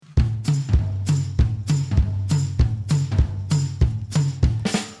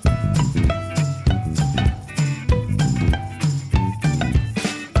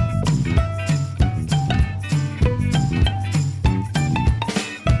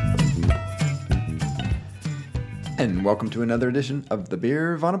And welcome to another edition of the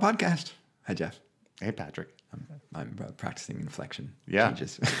Beervana podcast. Hi, Jeff. Hey, Patrick. I'm practicing inflection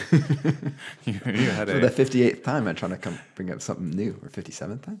changes. you had For the 58th time, I'm trying to bring up something new. Or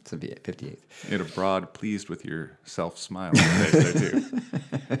 57th time? So 58th. You had a broad, pleased with yourself smile on your face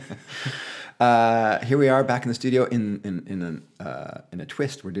there, too. Here we are back in the studio in a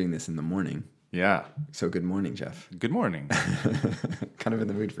twist. We're doing this in the morning. Yeah. So good morning, Jeff. Good morning. Kind of in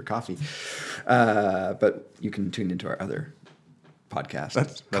the mood for coffee. But you can tune into our other podcast,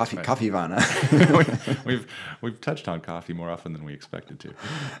 That's right. Coffeevana. we've touched on coffee more often than we expected to.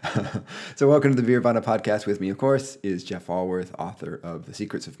 So welcome to the Beervana podcast. With me, of course, is Jeff Allworth, author of The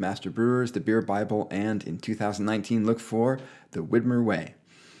Secrets of Master Brewers, The Beer Bible, and in 2019, look for The Widmer Way.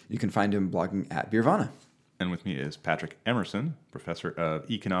 You can find him blogging at Beervana. And with me is Patrick Emerson, professor of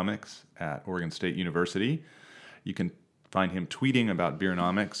economics at Oregon State University. You can find him tweeting about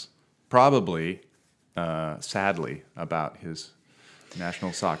beernomics, probably, sadly, about his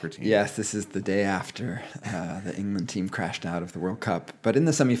national soccer team. Yes, this is the day after the England team crashed out of the World Cup, but in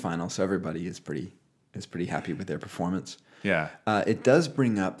the semifinals, so everybody is pretty happy with their performance. Yeah. It does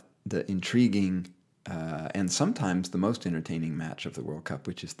bring up the intriguing and sometimes the most entertaining match of the World Cup,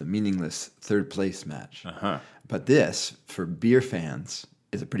 which is the meaningless third place match. Uh-huh. But this, for beer fans,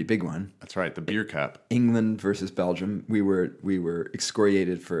 is a pretty big one. That's right, the Beer Cup. England versus Belgium. We were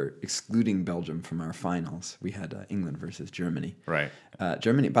excoriated for excluding Belgium from our finals. We had England versus Germany. Right.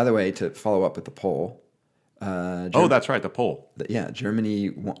 Germany, by the way, to follow up with the poll. That's right, the poll.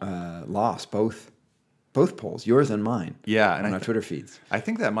 Germany lost both polls, yours and mine. Yeah, on our Twitter feeds. I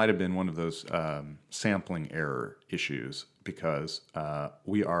think that might have been one of those sampling error issues because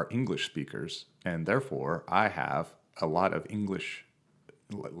we are English speakers, and therefore I have a lot of English,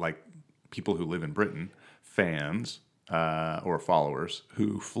 like people who live in Britain, fans or followers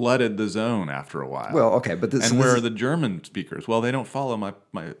who flooded the zone after a while. Well, okay, but where are the German speakers? Well, they don't follow my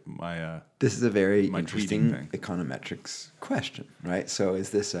This is a very my interesting econometrics question, right? So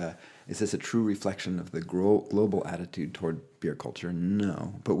is this a true reflection of the global attitude toward beer culture?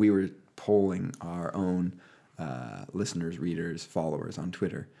 No, but we were polling our own listeners, readers, followers on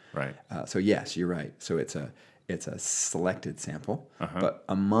Twitter. Right. So yes, you're right. So it's a selected sample, but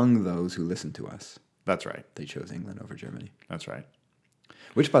among those who listened to us, that's right, they chose England over Germany. That's right.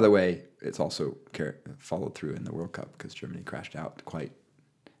 Which, by the way, it's also followed through in the World Cup because Germany crashed out quite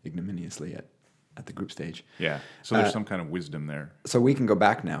ignominiously at the group stage. Yeah. So there's some kind of wisdom there. So we can go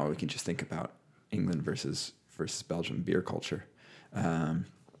back now. We can just think about England versus Belgium beer culture.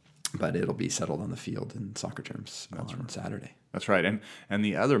 But it'll be settled on the field in soccer terms on Saturday. That's right. And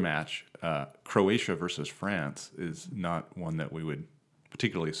the other match, Croatia versus France, is not one that we would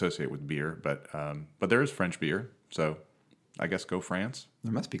particularly associate with beer, but there is French beer, so I guess go France.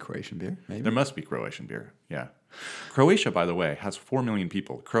 There must be Croatian beer, maybe. There must be Croatian beer, yeah. Croatia, by the way, has 4 million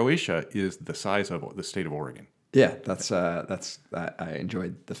people. Croatia is the size of the state of Oregon. Yeah, that's I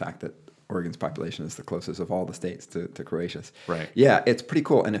enjoyed the fact that Oregon's population is the closest of all the states to Croatia's. Right. Yeah, it's pretty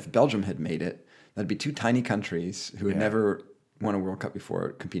cool. And if Belgium had made it, that'd be two tiny countries who had never won a World Cup before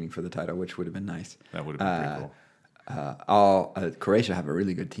competing for the title, which would have been nice. That would have been pretty cool. Croatia have a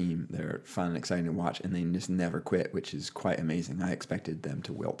really good team. They're fun and exciting to watch, and they just never quit, which is quite amazing. I expected them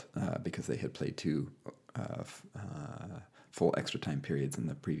to wilt because they had played two full extra time periods in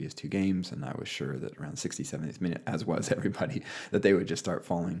the previous two games, and I was sure that around 60th, 70th minute, as was everybody, that they would just start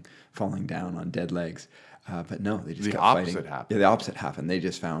falling down on dead legs. But no, they just kept fighting. Happened. Yeah, the opposite happened. They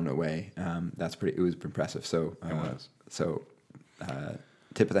just found a way. It was impressive. So it was. So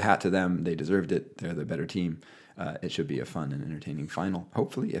tip of the hat to them. They deserved it. They're the better team. It should be a fun and entertaining final,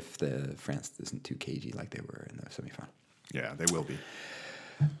 hopefully, if the France isn't too cagey like they were in the semifinal. Yeah, they will be.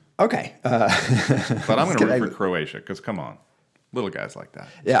 Okay. But I'm going to root for Croatia, because come on, little guys like that.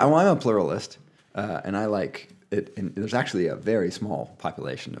 Yeah, well, I'm a pluralist, and I like it. And there's actually a very small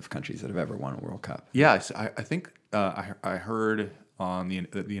population of countries that have ever won a World Cup. Yeah, I think I heard on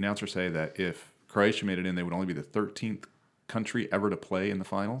the announcer say that if Croatia made it in, they would only be the 13th country ever to play in the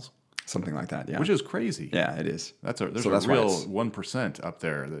finals. Something like that, yeah. Which is crazy. Yeah, it is. There's a real 1% up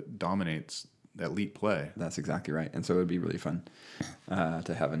there that dominates elite play. That's exactly right. And so it would be really fun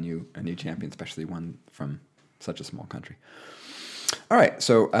to have a new champion, especially one from such a small country. All right,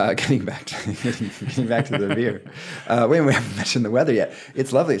 so getting back to the beer. We haven't mentioned the weather yet.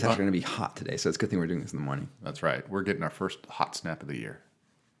 It's lovely. It's actually going to be hot today, so it's a good thing we're doing this in the morning. That's right. We're getting our first hot snap of the year.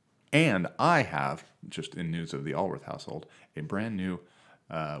 And I have, just in news of the Allworth household, a brand new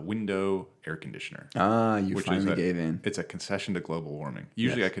window air conditioner. You finally gave in. It's a concession to global warming.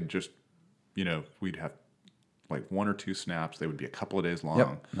 Usually I could just, we'd have like one or two snaps. They would be a couple of days long.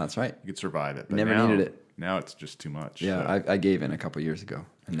 Yep, that's right. You could survive it. But Never needed it. now it's just too much. Yeah, so. I gave in a couple years ago,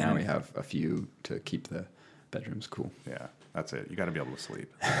 and now we have a few to keep the bedrooms cool. Yeah, that's it. You got to be able to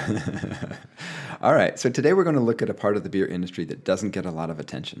sleep. All right, so today we're going to look at a part of the beer industry that doesn't get a lot of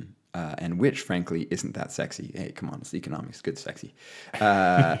attention, and which, frankly, isn't that sexy. Hey, come on, it's economics, good sexy.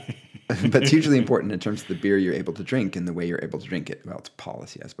 But it's hugely important in terms of the beer you're able to drink and the way you're able to drink it. Well, it's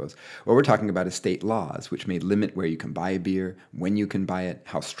policy, I suppose. What we're talking about is state laws, which may limit where you can buy a beer, when you can buy it,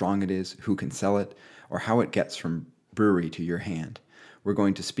 how strong it is, who can sell it, or how it gets from brewery to your hand. We're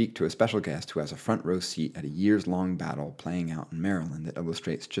going to speak to a special guest who has a front row seat at a years-long battle playing out in Maryland that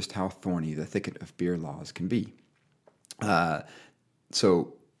illustrates just how thorny the thicket of beer laws can be.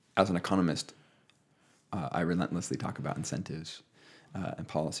 So, as an economist, I relentlessly talk about incentives, and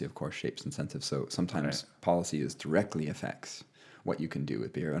policy, of course, shapes incentives. So sometimes policy directly affects what you can do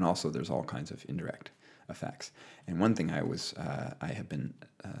with beer, and also there's all kinds of indirect effects. And one thing I have been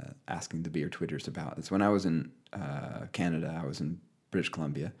asking the beer twitters about is when I was in Canada, I was in British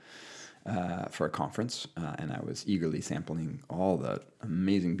Columbia for a conference, and I was eagerly sampling all the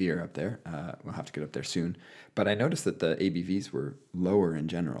amazing beer up there. We'll have to get up there soon. But I noticed that the ABVs were lower in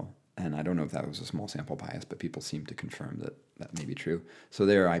general, and I don't know if that was a small sample bias, but people seem to confirm that that may be true. So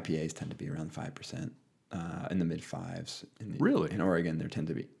their IPAs tend to be around 5%, in the mid-5s. Really? In Oregon, there tend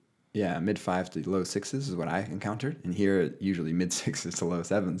to be... Yeah, mid-5s to low 6s is what I encountered. And here, usually mid-6s to low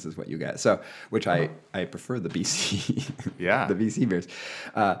 7s is what you get. So, which I prefer the BC, the BC beers.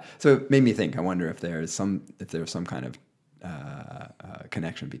 So it made me think. I wonder if there's some kind of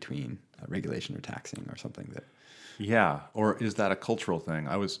connection between regulation or taxing or something that. Yeah, or is that a cultural thing?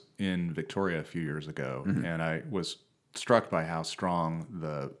 I was in Victoria a few years ago, and I was struck by how strong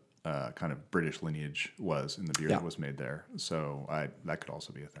the kind of British lineage was in the beer that was made there. So that could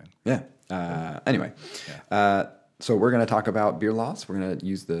also be a thing. Yeah. Anyway, so we're going to talk about beer laws. We're going to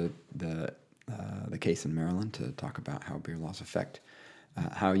use the case in Maryland to talk about how beer laws affect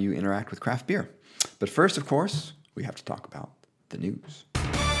how you interact with craft beer. But first, of course, we have to talk about the news.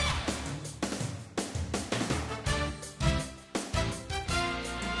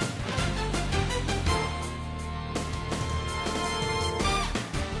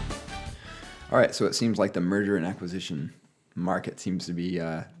 All right, so it seems like the merger and acquisition market seems to be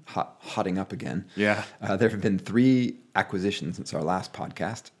hotting up again. Yeah. There have been 3 acquisitions since our last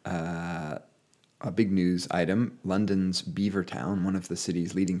podcast. A big news item, London's Beavertown, one of the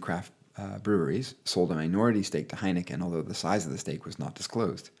city's leading craft breweries, sold a minority stake to Heineken, although the size of the stake was not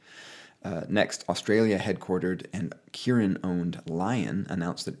disclosed. Next, Australia-headquartered and Kirin-owned Lion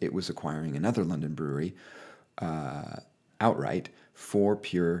announced that it was acquiring another London brewery outright,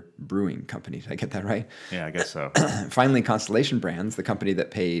 4Pure Brewing Company. Did I get that right? Yeah, I guess so. Finally, Constellation Brands, the company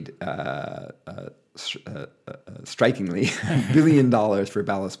that paid strikingly $1 billion for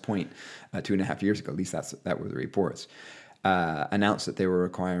Ballast Point 2.5 years ago, at least that were the reports, announced that they were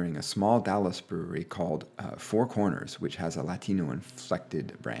acquiring a small Dallas brewery called Four Corners, which has a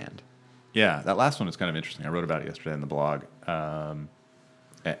Latino-inflected brand. Yeah, that last one is kind of interesting. I wrote about it yesterday in the blog.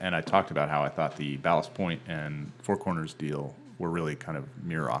 And I talked about how I thought the Ballast Point and Four Corners deal were really kind of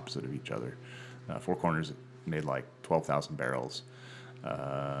mirror opposite of each other. Four Corners made like 12,000 barrels,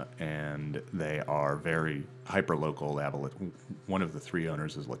 and they are very hyper-local. They have one of the 3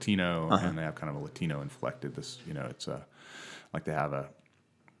 owners is Latino, and they have kind of a Latino-inflected. It's like they have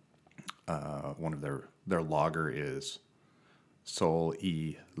one of their lager is Sol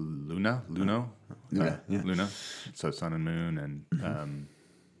y Luna. So Sun and Moon, and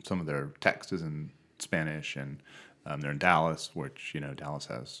some of their text is in Spanish, and they're in Dallas, which Dallas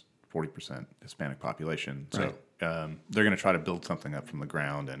has 40% Hispanic population. So they're going to try to build something up from the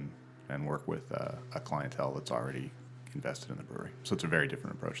ground and work with a clientele that's already invested in the brewery. So it's a very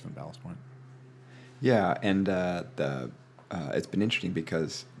different approach than Ballast Point. Yeah, and it's been interesting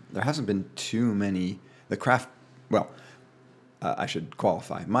because there hasn't been too many I should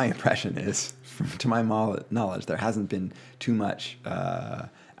qualify. My impression is, to my knowledge, there hasn't been too much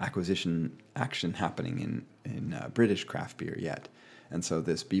acquisition action happening in British craft beer yet. And so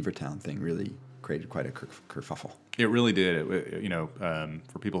this Beavertown thing really created quite a kerfuffle. It really did.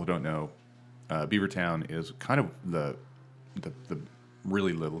 For people who don't know, Beavertown is kind of the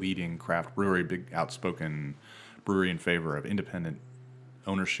really the leading craft brewery, big outspoken brewery in favor of independent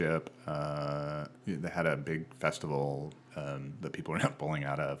ownership. They had a big festival that people are now pulling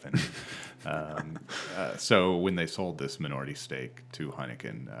out of, and so when they sold this minority stake to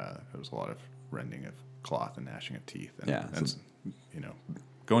Heineken, there was a lot of rending of cloth and gnashing of teeth, and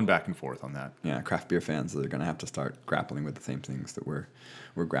going back and forth on that. Yeah, craft beer fans are going to have to start grappling with the same things that we're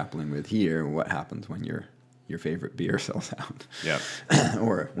grappling with here. What happens when your favorite beer sells out? Yeah,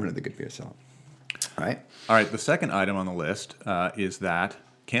 or one of the good beers sell out. All right. All right, the second item on the list is that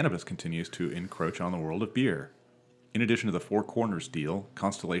cannabis continues to encroach on the world of beer. In addition to the Four Corners deal,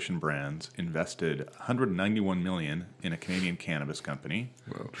 Constellation Brands invested $191 million in a Canadian cannabis company,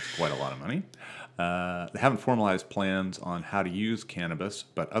 which is quite a lot of money. They haven't formalized plans on how to use cannabis,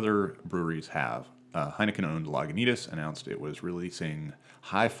 but other breweries have. Heineken-owned Lagunitas announced it was releasing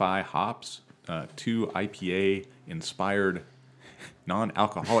Hi-Fi hops, 2 IPA-inspired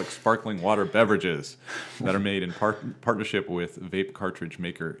non-alcoholic sparkling water beverages that are made in partnership with vape cartridge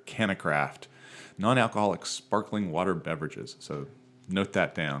maker Canacraft. Non-alcoholic sparkling water beverages. So note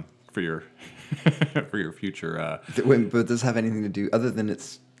that down for your for your future. But does this have anything to do other than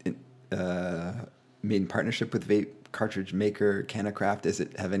it's made in partnership with vape cartridge maker Canacraft? Does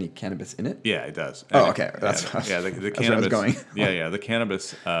it have any cannabis in it? Yeah, it does. Oh, okay. The cannabis. That's where I was going. The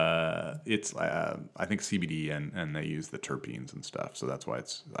cannabis. It's I think CBD and they use the terpenes and stuff, so that's why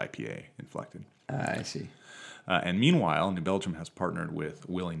it's IPA inflected. I see. And meanwhile, New Belgium has partnered with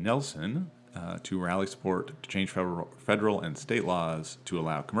Willie Nelson to rally support to change federal and state laws to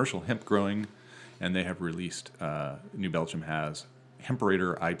allow commercial hemp growing, and they have released. New Belgium has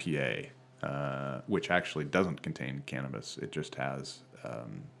Hemperator IPA. Which actually doesn't contain cannabis. It just has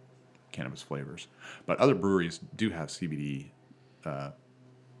cannabis flavors. But other breweries do have CBD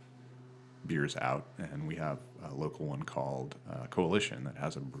beers out, and we have a local one called Coalition that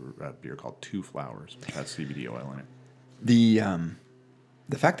has a beer called Two Flowers, which has CBD oil in it.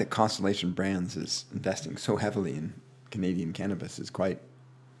 The fact that Constellation Brands is investing so heavily in Canadian cannabis is quite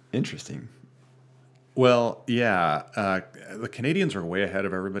interesting. Well, yeah, the Canadians are way ahead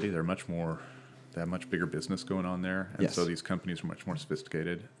of everybody. They have much bigger business going on there, and Yes. so these companies are much more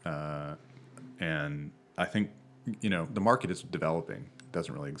sophisticated. And I think the market is developing; it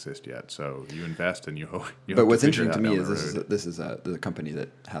doesn't really exist yet. So you invest and you hope. But what's interesting to me is this is a company that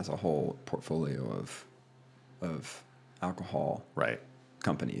has a whole portfolio of alcohol right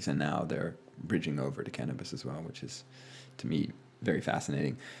companies, and now they're bridging over to cannabis as well, which is to me very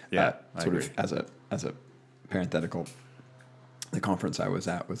fascinating. Yeah, I sort agree. of as a parenthetical, the conference I was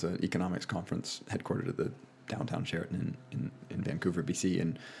at was an economics conference headquartered at the downtown Sheraton in Vancouver, BC,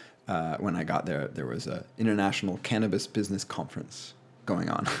 and when I got there, there was an international cannabis business conference going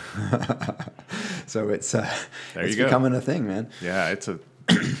on. So it's becoming a thing, man. Yeah, it's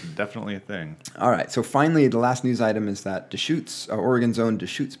definitely a thing. All right. So finally, the last news item is that Deschutes, Oregon's own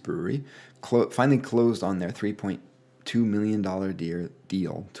Deschutes Brewery, finally closed on their $3.2 million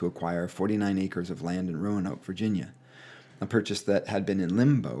deal to acquire 49 acres of land in Roanoke, Virginia, a purchase that had been in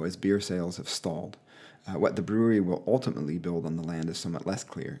limbo as beer sales have stalled. What the brewery will ultimately build on the land is somewhat less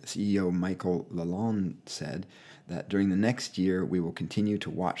clear. CEO Michael Lalonde said that during the next year, we will continue to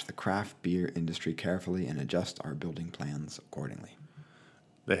watch the craft beer industry carefully and adjust our building plans accordingly.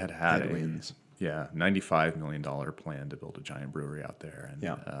 They had Headwinds. $95 million plan to build a giant brewery out there,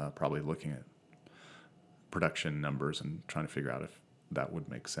 and probably looking at production numbers and trying to figure out if that would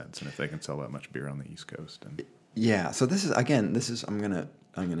make sense and if they can sell that much beer on the East Coast. And yeah, so I'm gonna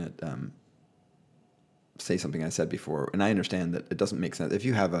say something I said before, and I understand that it doesn't make sense if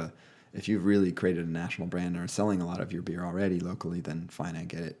you've really created a national brand and are selling a lot of your beer already locally, then fine, I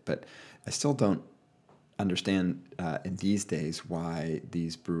get it. But I still don't understand in these days why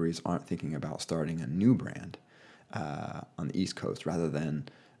these breweries aren't thinking about starting a new brand on the East Coast rather than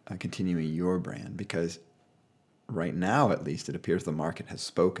continuing your brand, because right now, at least, it appears the market has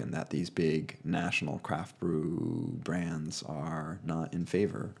spoken that these big national craft brew brands are not in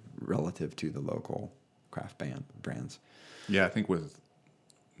favor relative to the local craft brands. yeah, I think with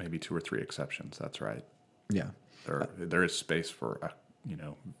maybe 2 or 3 exceptions, that's right. Yeah. There is space for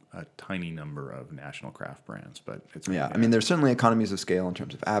a tiny number of national craft brands, but it's I mean, there's certainly economies of scale in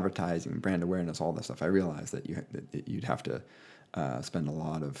terms of advertising, brand awareness, all that stuff. I realize that you'd have to spend a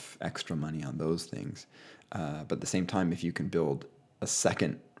lot of extra money on those things, but at the same time, if you can build a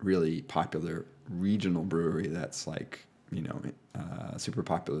second really popular regional brewery that's like super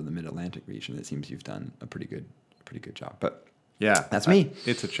popular in the Mid-Atlantic region, it seems you've done a pretty good job. But yeah, that's me.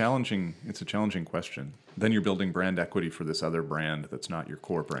 It's a challenging question. Then you're building brand equity for this other brand that's not your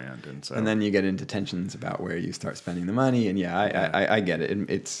core brand, and then you get into tensions about where you start spending the money. And I get it.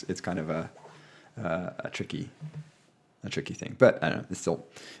 It's kind of a tricky thing. But I don't know.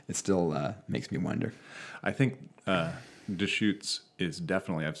 It still makes me wonder. I think Deschutes is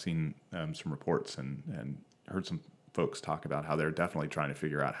definitely. I've seen some reports and heard some folks talk about how they're definitely trying to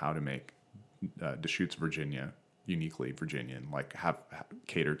figure out how to make Deschutes, Virginia, uniquely Virginian, like have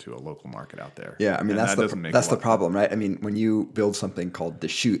cater to a local market out there. Yeah, I mean, that's the problem, right? I mean, when you build something called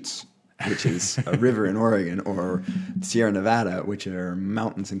Deschutes which is a river in Oregon, or Sierra Nevada, which are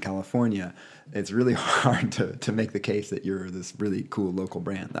mountains in California, it's really hard to make the case that you're this really cool local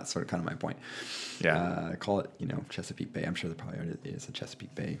brand. That's sort of kind of my point. Yeah. Call it, Chesapeake Bay. I'm sure there probably already is a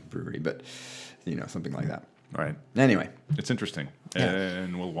Chesapeake Bay brewery, but, something like that. Right. Anyway. It's interesting. Yeah.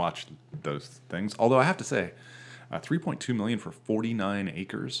 And we'll watch those things. Although I have to say, $3.2 million for 49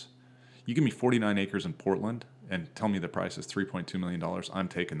 acres. You give me 49 acres in Portland and tell me the price is $3.2 million, I'm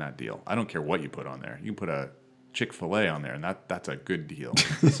taking that deal. I don't care what you put on there. You can put a Chick-fil-A on there, and that's a good deal.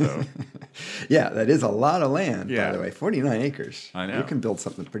 So, yeah, that is a lot of land, by Yeah. the way. 49 acres. I know. You can build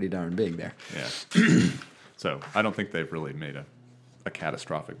something pretty darn big there. yeah. So I don't think they've really made a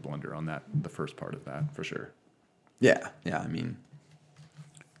catastrophic blunder on the first part of that, for sure. Yeah, I mean,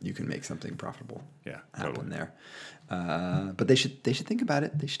 you can make something profitable Yeah, happen totally. there. But they should think about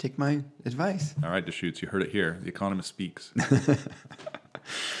it. They should take my advice. All right, Deschutes, you heard it here. The Economist speaks.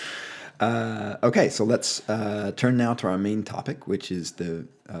 Okay, so let's turn now to our main topic, which is the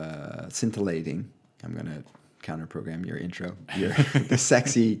scintillating. I'm going to counter-program your intro. The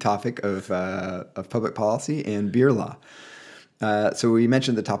sexy topic of public policy and beer law. So we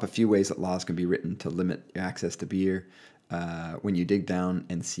mentioned at the top a few ways that laws can be written to limit your access to beer. When you dig down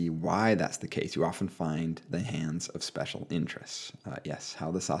and see why that's the case, you often find the hands of special interests. Yes, how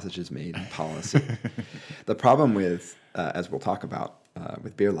the sausage is made in policy. The problem with, as we'll talk about,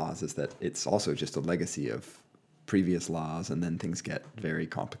 with beer laws is that it's also just a legacy of previous laws, and then things get very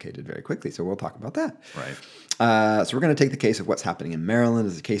complicated very quickly. So we'll talk about that. Right. So we're going to take the case of what's happening in Maryland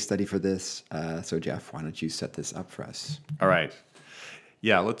as a case study for this. So Jeff, why don't you set this up for us? All right.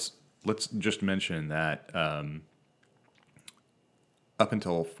 Yeah, let's just mention that up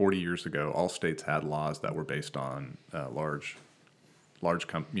until 40 years ago, all states had laws that were based on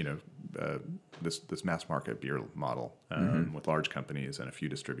this mass market beer model with large companies and a few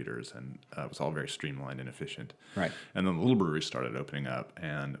distributors, and it was all very streamlined and efficient. Right. And then the little breweries started opening up,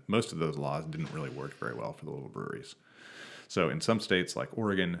 and most of those laws didn't really work very well for the little breweries. So in some states like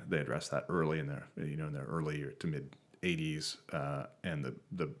Oregon, they addressed that early in their early to mid 80s, and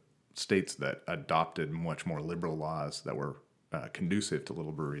the states that adopted much more liberal laws that were conducive to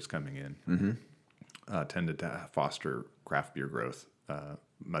little breweries coming in tended to foster craft beer growth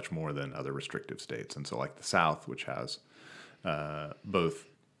much more than other restrictive states. And so like the South, which has both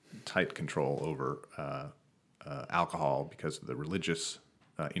tight control over alcohol because of the religious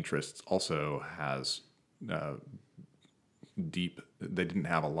interests, also has they didn't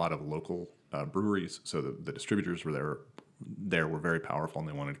have a lot of local breweries, so the distributors were very powerful, and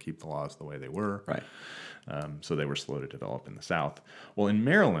they wanted to keep the laws the way they were. Right. So they were slow to develop in the South. Well, in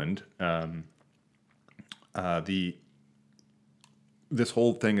Maryland, this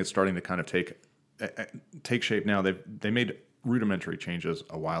whole thing is starting to kind of take shape now. They made rudimentary changes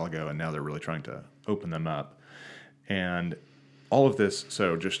a while ago, and now they're really trying to open them up. And all of this,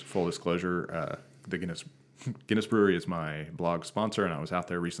 so just full disclosure, the Guinness Brewery is my blog sponsor, and I was out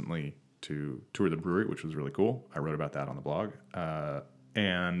there recently to tour the brewery, which was really cool. I wrote about that on the blog.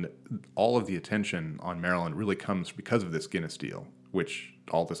 And all of the attention on Maryland really comes because of this Guinness deal, which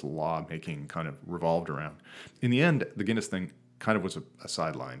all this law making kind of revolved around. In the end, the Guinness thing kind of was a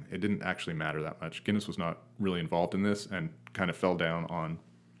sideline. It didn't actually matter that much. Guinness was not really involved in this and kind of fell down on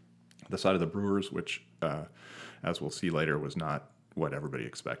the side of the brewers, which, as we'll see later, was not what everybody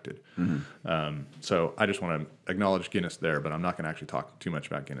expected. So I just want to acknowledge Guinness there, but I'm not going to actually talk too much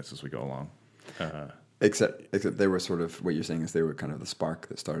about Guinness as we go along. Except they were sort of, what you're saying is they were kind of the spark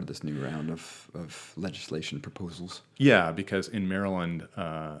that started this new round of legislation proposals. Yeah, because in Maryland,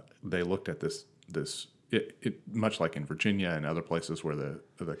 they looked at this much like in Virginia and other places where the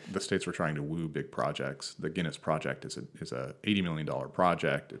states were trying to woo big projects. The Guinness project is a $80 million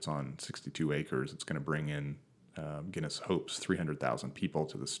project. It's on 62 acres. It's going to bring in Guinness hopes 300,000 people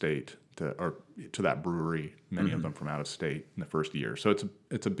to the state to that brewery, many of them from out of state in the first year. So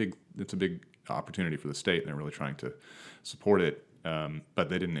it's a big opportunity for the state, and they're really trying to support it. But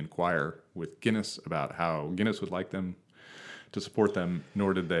they didn't inquire with Guinness about how Guinness would like them to support them,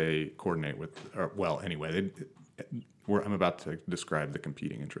 nor did they coordinate with. I'm about to describe the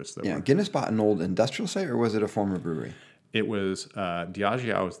competing interests. Guinness bought an old industrial site, or was it a former brewery? It was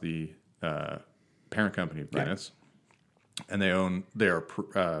Diageo was the parent company of Guinness, and they are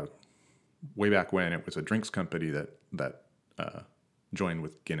way back when it was a drinks company that joined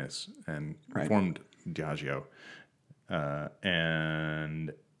with Guinness and formed Diageo,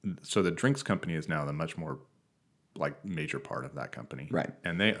 and so the drinks company is now the much more like major part of that company. Right.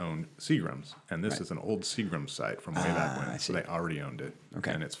 And they owned Seagram's. And this is an old Seagram's site from way back when. So they already owned it.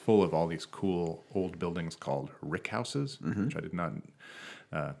 Okay. And it's full of all these cool old buildings called rick houses, which I did not,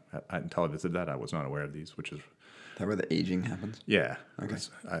 until I visited that, I was not aware of these, which is... Is that where the aging happens? Yeah. Okay.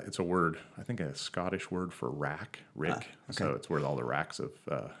 It's a word, I think a Scottish word for rack, rick. Okay. So it's where all the racks of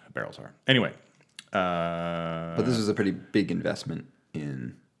barrels are. Anyway. But this was a pretty big investment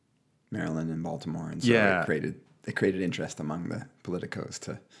in Maryland and Baltimore. And so it created interest among the politicos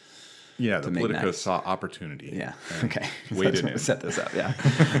to... Yeah, the make politicos nice. saw opportunity. Yeah. Okay. Waded in. Set this up. Yeah.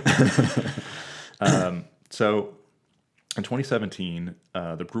 So in 2017,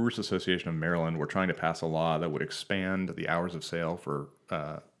 the Brewers Association of Maryland were trying to pass a law that would expand the hours of sale for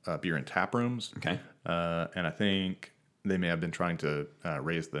beer in tap rooms. Okay. And I think they may have been trying to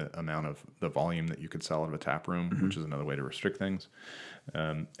raise the amount of the volume that you could sell out of a tap room, which is another way to restrict things.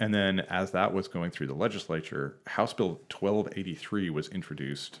 And then as that was going through the legislature, House Bill 1283 was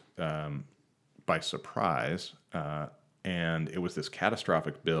introduced by surprise. And it was this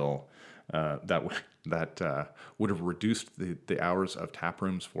catastrophic bill that would have reduced the hours of tap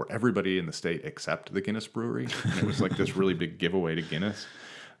rooms for everybody in the state except the Guinness Brewery. And it was like this really big giveaway to Guinness.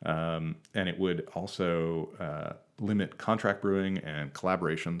 And it would also limit contract brewing and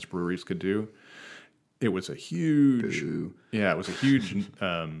collaborations breweries could do. It was a huge,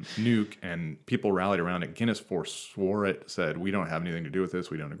 nuke, and people rallied around it. Guinness forswore it, said, we don't have anything to do with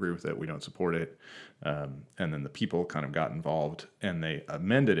this, we don't agree with it, we don't support it. And then the people kind of got involved, and they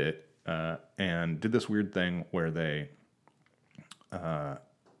amended it and did this weird thing where they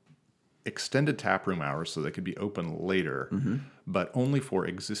extended taproom hours so they could be open later, but only for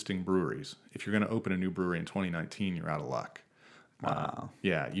existing breweries. If you're going to open a new brewery in 2019, you're out of luck. Wow.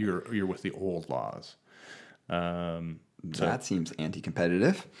 You're with the old laws. That seems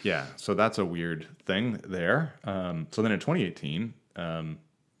anti-competitive. Yeah, so that's a weird thing there. So then in 2018,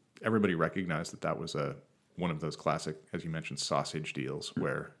 everybody recognized that was one of those classic, as you mentioned, sausage deals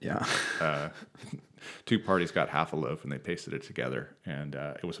where two parties got half a loaf and they pasted it together, and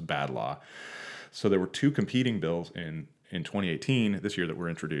it was a bad law. So there were two competing bills in 2018 this year that were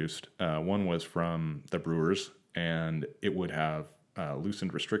introduced. One was from the brewers, and it would have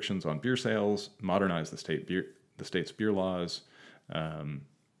loosened restrictions on beer sales, modernized the state's beer laws,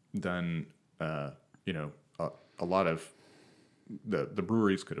 done a lot of the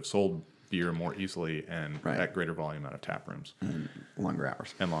breweries could have sold beer more easily and at greater volume out of tap rooms. And longer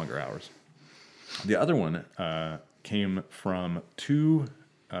hours. The other one came from two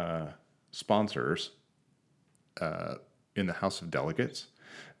sponsors in the House of Delegates.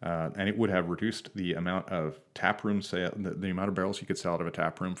 And it would have reduced the amount of tap room sale, the amount of barrels you could sell out of a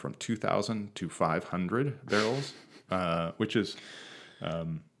tap room from 2,000 to 500 barrels, which is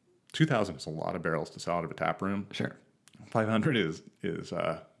 2,000 is a lot of barrels to sell out of a tap room. Sure. 500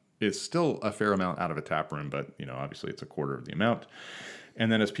 is still a fair amount out of a tap room, but obviously it's a quarter of the amount. And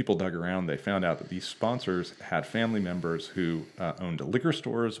then as people dug around, they found out that these sponsors had family members who owned liquor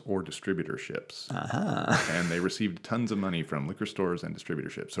stores or distributorships. And they received tons of money from liquor stores and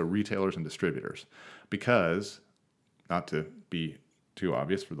distributorships, so retailers and distributors. Because, not to be too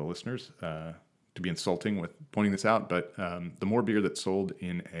obvious for the listeners, to be insulting with pointing this out, but the more beer that's sold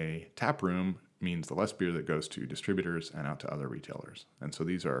in a tap room means the less beer that goes to distributors and out to other retailers. And so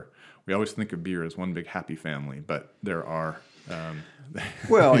we always think of beer as one big happy family, but there are...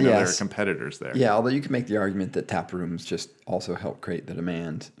 there are competitors there. Yeah, although you can make the argument that tap rooms just also help create the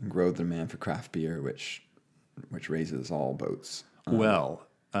demand and grow the demand for craft beer, which raises all boats.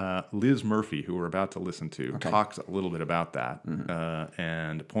 Liz Murphy, who we're about to listen to, talks a little bit about that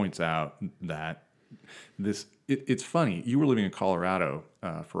and points out that it's funny. You were living in Colorado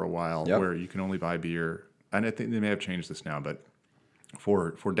for a while where you can only buy beer, and I think they may have changed this now, but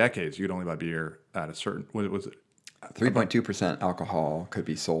for decades you could only buy beer at a certain... What was it? 3.2% alcohol could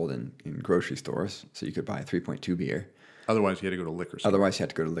be sold in grocery stores, so you could buy 3.2 beer. Otherwise, you had to go to a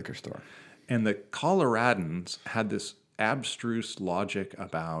liquor store. And the Coloradans had this abstruse logic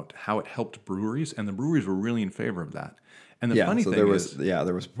about how it helped breweries, and the breweries were really in favor of that. And the funny thing there was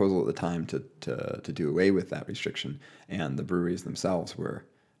a proposal at the time to do away with that restriction, and the breweries themselves were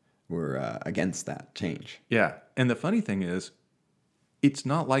against that change. Yeah, and the funny thing is, it's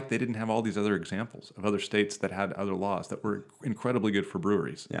not like they didn't have all these other examples of other states that had other laws that were incredibly good for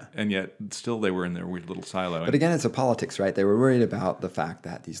breweries. Yeah. And yet still they were in their weird little silo. But again, it's a politics, right? They were worried about the fact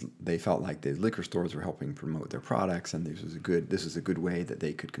that they felt like the liquor stores were helping promote their products, and this was a good way that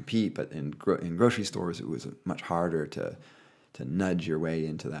they could compete. But in grocery stores, it was much harder to nudge your way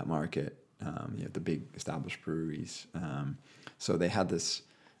into that market. You have the big established breweries. So they had this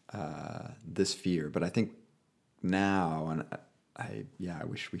fear. But I think now, and I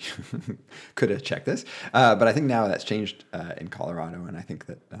wish we could have checked this, but I think now that's changed in Colorado, and I think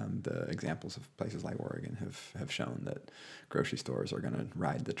that the examples of places like Oregon have shown that grocery stores are going to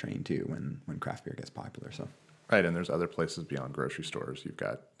ride the train too when craft beer gets popular. So. Right, and there's other places beyond grocery stores. You've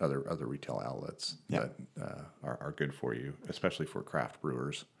got other retail outlets that are good for you, especially for craft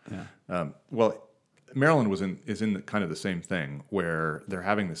brewers. Yeah. Well, Maryland is in kind of the same thing, where they're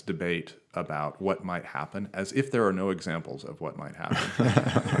having this debate about what might happen, as if there are no examples of what might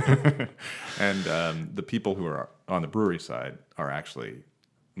happen. And the people who are on the brewery side are actually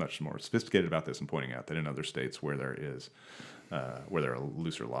much more sophisticated about this and pointing out that in other states where there are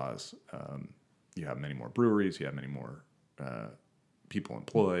looser laws, you have many more breweries, you have many more people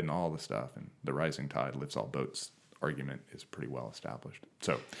employed and all the stuff, and the rising tide lifts all boats argument is pretty well established.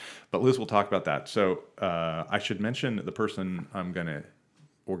 So, but Liz will talk about that. So I should mention the person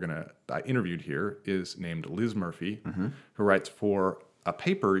I interviewed here is named Liz Murphy, who writes for a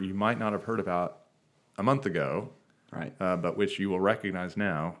paper you might not have heard about a month ago, right? But which you will recognize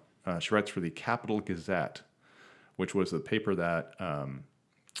now. She writes for the Capital Gazette, which was the paper that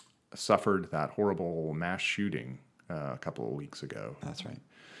suffered that horrible mass shooting a couple of weeks ago. That's right.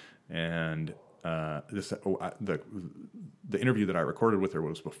 And the interview that I recorded with her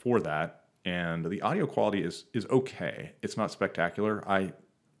was before that, and the audio quality is okay. It's not spectacular.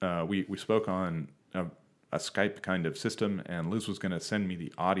 We spoke on a Skype kind of system, and Liz was going to send me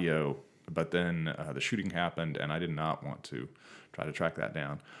the audio, but then the shooting happened, and I did not want to try to track that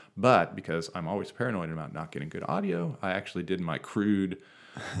down. But because I'm always paranoid about not getting good audio, I actually did my crude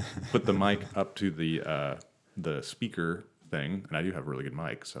put the mic up to the speaker thing, and I do have a really good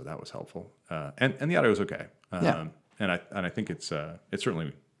mic, so that was helpful. And the audio is okay. And I think it's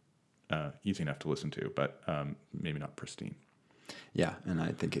certainly easy enough to listen to, but maybe not pristine. Yeah, and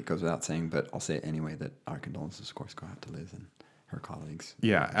I think it goes without saying, but I'll say it anyway, that our condolences, of course, go out to Liz and her colleagues.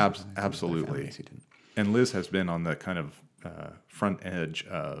 Yeah, absolutely. And Liz has been on the kind of front edge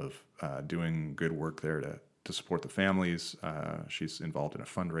of doing good work there to support the families. She's involved in a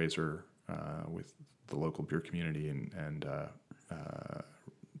fundraiser with the local beer community and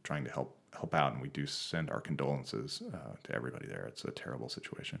trying to help out. And we do send our condolences to everybody there. It's a terrible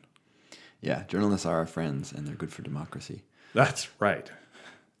situation. Yeah, journalists are our friends, and they're good for democracy. That's right.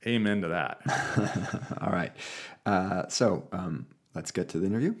 Amen to that. All right. So let's get to the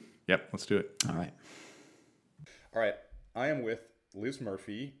interview. Yep, let's do it. All right. All right. I am with Liz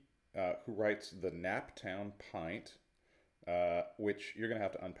Murphy, who writes the Naptown Pint, which you're going to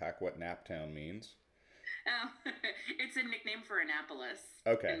have to unpack what Naptown means. Oh, it's a nickname for Annapolis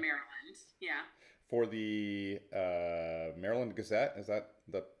in Maryland. Yeah. For the Maryland Gazette, is that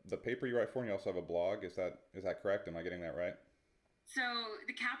the paper you write for? And you also have a blog. Is that correct? Am I getting that right? So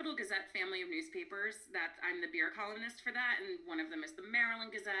the Capital Gazette family of newspapers, that I'm the beer columnist for that, and one of them is the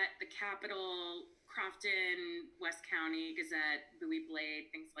Maryland Gazette, the Capital, Crofton, West County Gazette, Bowie Blade,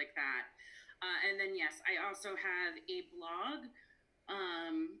 things like that. And then yes, I also have a blog,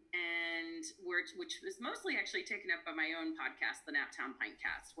 and which was mostly actually taken up by my own podcast, the Naptown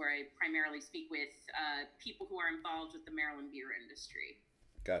Pintcast, where I primarily speak with people who are involved with the Maryland beer industry.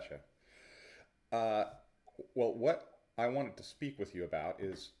 Gotcha. Well, what I wanted to speak with you about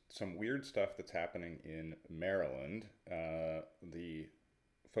is some weird stuff that's happening in Maryland. The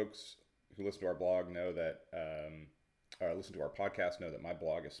folks who listen to our blog know that, or listen to our podcast know that my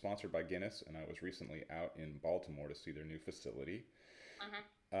blog is sponsored by Guinness, and I was recently out in Baltimore to see their new facility.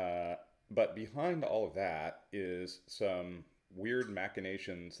 But behind all of that is some weird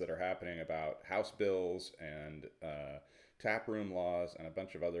machinations that are happening about House bills and taproom laws and a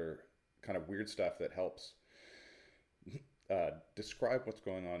bunch of other kind of weird stuff that helps describe what's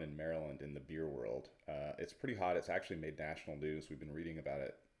going on in Maryland in the beer world. It's pretty hot. It's actually made national news. We've been reading about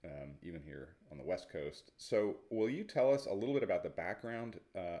it even here on the West Coast. So will you tell us a little bit about the background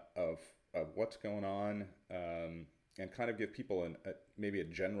of what's going on and kind of give people maybe a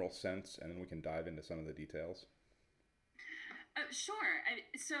general sense, and then we can dive into some of the details? Sure.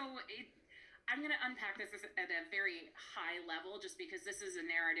 I'm going to unpack this at a very high level, just because this is a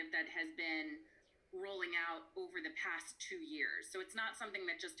narrative that has been rolling out over the past 2 years. So it's not something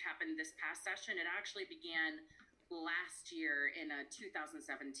that just happened this past session. It actually began last year in 2017.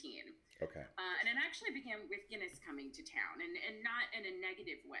 Okay. And it actually began with Guinness coming to town, and not in a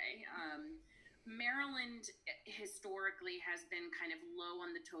negative way. Maryland historically has been kind of low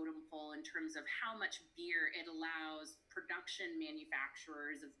on the totem pole in terms of how much beer it allows production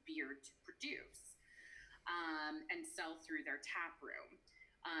manufacturers of beer to produce and sell through their tap room.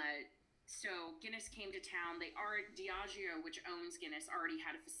 So Guinness came to town. Diageo, which owns Guinness, already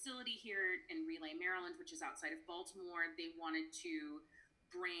had a facility here in Relay, Maryland, which is outside of Baltimore. They wanted to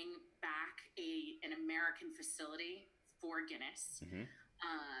bring back an American facility for Guinness.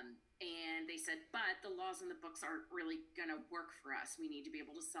 And they said, but the laws in the books aren't really going to work for us. We need to be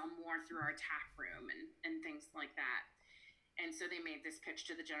able to sell more through our tap room and things like that. And so they made this pitch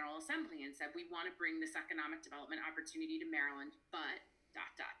to the General Assembly and said, we want to bring this economic development opportunity to Maryland, but ...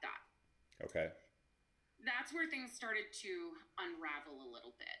 Okay. That's where things started to unravel a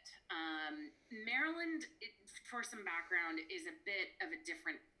little bit. Maryland, for some background, is a bit of a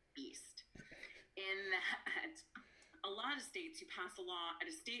different beast in that a lot of states, you pass a law at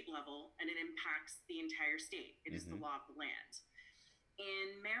a state level and it impacts the entire state. It is the law of the land.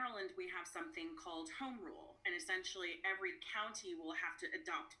 In Maryland, we have something called home rule, and essentially every county will have to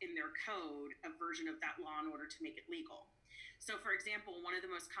adopt in their code a version of that law in order to make it legal. So, for example, one of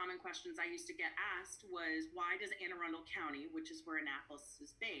the most common questions I used to get asked was, why does Anne Arundel County, which is where Annapolis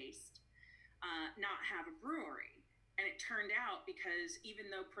is based, not have a brewery? And it turned out because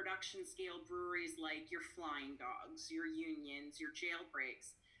even though production scale breweries like your Flying Dogs, your Unions, your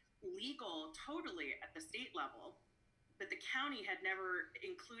Jailbreaks, legal totally at the state level, but the county had never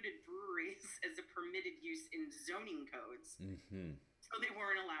included breweries as a permitted use in zoning codes. So they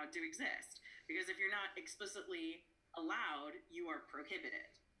weren't allowed to exist, because if you're not explicitly allowed, you are prohibited.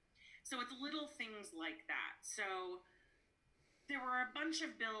 So it's little things like that. So there were a bunch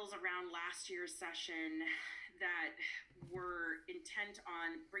of bills around last year's session that were intent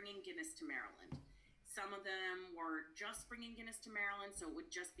on bringing Guinness to Maryland. Some of them were just bringing Guinness to Maryland, so it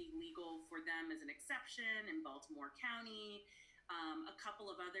would just be legal for them as an exception in Baltimore County. A couple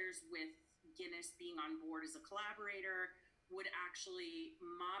of others with Guinness being on board as a collaborator would actually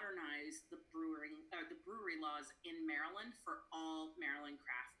modernize the brewery laws in Maryland for all Maryland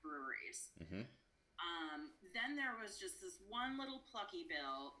craft breweries. Then there was just this one little plucky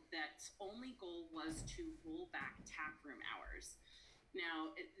bill that's only goal was to roll back taproom hours.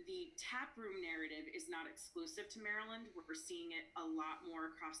 Now, the taproom narrative is not exclusive to Maryland. We're seeing it a lot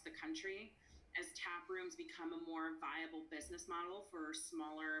more across the country as taprooms become a more viable business model for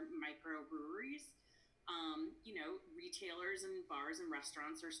smaller microbreweries. Retailers and bars and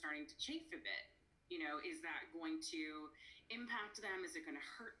restaurants are starting to chafe a bit. Is that going to impact them? Is it going to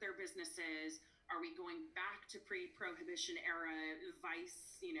hurt their businesses? Are we going back to pre-prohibition era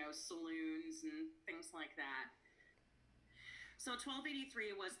vice, saloons and things like that? So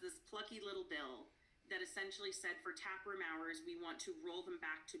 1283 was this plucky little bill that essentially said for taproom hours, we want to roll them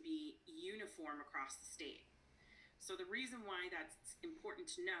back to be uniform across the state. So the reason why that's important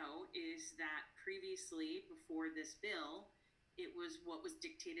to know is that previously, before this bill, it was what was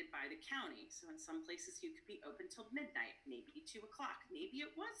dictated by the county. So in some places you could be open till midnight, maybe 2 o'clock, maybe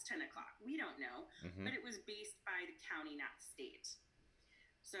it was 10 o'clock, we don't know, but it was based by the county, not the state.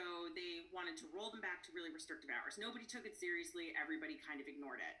 So they wanted to roll them back to really restrictive hours. Nobody took it seriously. Everybody kind of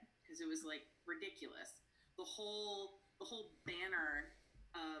ignored it because it was like ridiculous. The whole banner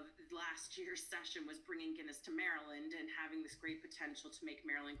of last year's session was bringing Guinness to Maryland and having this great potential to make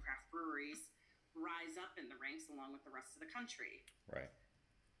Maryland craft breweries rise up in the ranks along with the rest of the country. Right.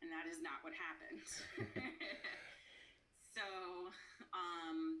 And that is not what happened. So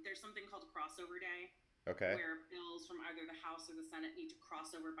there's something called crossover day. Okay. Where bills from either the House or the Senate need to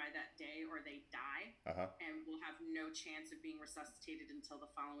cross over by that day or they die and will have no chance of being resuscitated until the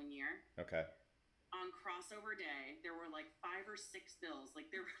following year. Okay. On crossover day, there were like 5 or 6 bills. Like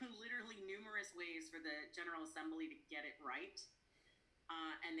there were literally numerous ways for the General Assembly to get it right.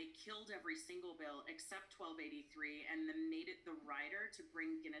 And they killed every single bill except 1283 and then made it the rider to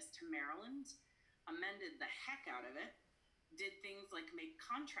bring Guinness to Maryland, amended the heck out of it, did things like make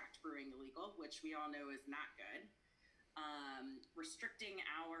contract brewing illegal, which we all know is not good, restricting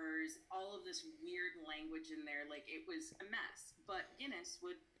hours, all of this weird language in there. Like it was a mess, but Guinness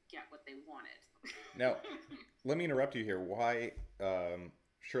would get what they wanted. Now, let me interrupt you here. Why?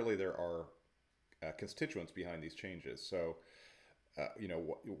 Surely there are constituents behind these changes. So,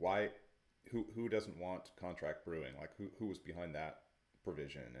 why? Who doesn't want contract brewing? Like who was behind that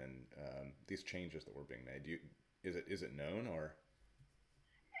provision and these changes that were being made? Is it known or?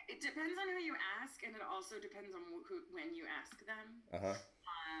 It depends on who you ask, and it also depends on when you ask them.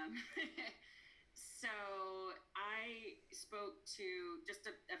 So I spoke to just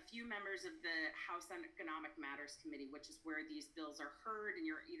a few members of the House Economic Matters Committee, which is where these bills are heard, and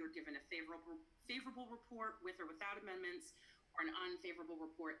you're either given a favorable report with or without amendments, or an unfavorable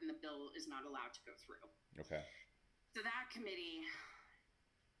report, and the bill is not allowed to go through. Okay. So that committee,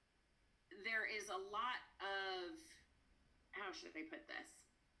 there is a lot of, how should I put this?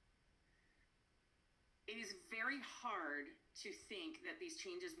 it is very hard to think that these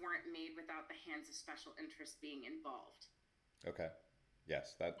changes weren't made without the hands of special interests being involved. Okay.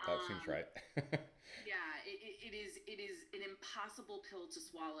 Yes, that seems right. Yeah, it is an impossible pill to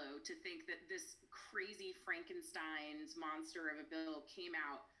swallow to think that this crazy Frankenstein's monster of a bill came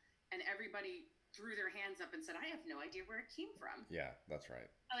out and everybody threw their hands up and said, "I have no idea where it came from." Yeah, that's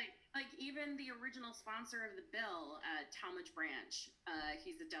right. Like even the original sponsor of the bill, Talmadge Branch,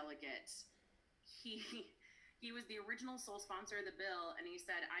 he's the delegate. He he was the original sole sponsor of the bill, and he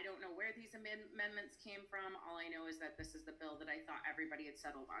said, "I don't know where these amendments came from. All I know is that this is the bill that I thought everybody had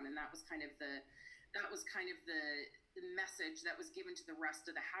settled on," and that was kind of the message that was given to the rest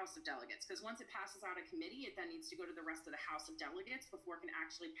of the House of Delegates. Because once it passes out of committee, it then needs to go to the rest of the House of Delegates before it can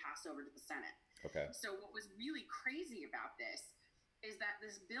actually pass over to the Senate. Okay. So what was really crazy about this is that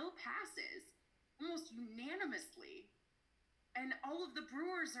this bill passes almost unanimously. And all of the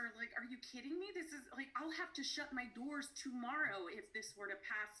brewers are like, "Are you kidding me? This is like, I'll have to shut my doors tomorrow if this were to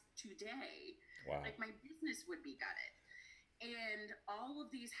pass today." Wow. Like my business would be gutted. And all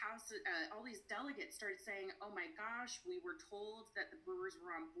of these all these delegates started saying, "Oh my gosh, we were told that the brewers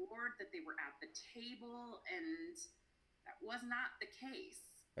were on board, that they were at the table," and that was not the case.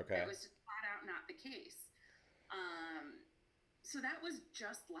 Okay. It was just flat out not the case. So that was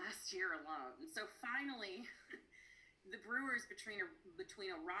just last year alone. So finally, the brewers between a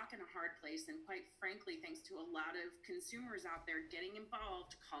rock and a hard place, and quite frankly, thanks to a lot of consumers out there getting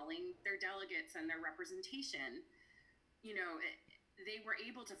involved, calling their delegates and their representation, they were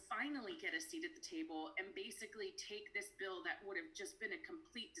able to finally get a seat at the table and basically take this bill that would have just been a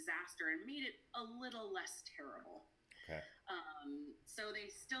complete disaster and made it a little less terrible. Okay. So they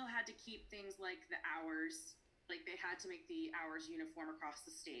still had to keep things like the hours, like they had to make the hours uniform across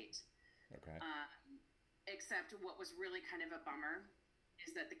the state. Okay. Except what was really kind of a bummer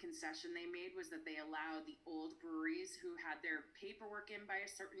is that the concession they made was that they allowed the old breweries who had their paperwork in by a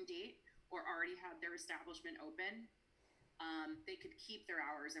certain date or already had their establishment open, they could keep their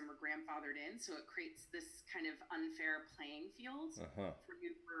hours and were grandfathered in. So it creates this kind of unfair playing field for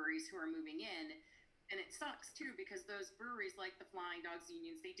new breweries who are moving in. And it sucks too, because those breweries, like the Flying Dogs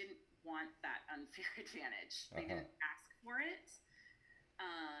unions, they didn't want that unfair advantage. They didn't ask for it.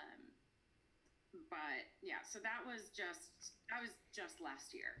 But yeah, so that was just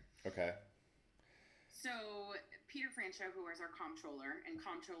last year. Okay. So Peter Franchot, who is our comptroller, and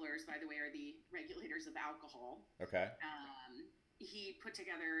comptrollers, by the way, are the regulators of alcohol. Okay. He put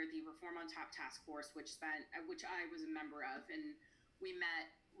together the Reform on Tap Task Force, which I was a member of, and we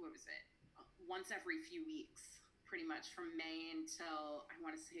met, once every few weeks, pretty much from May until I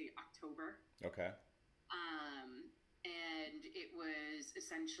want to say October. Okay. And it was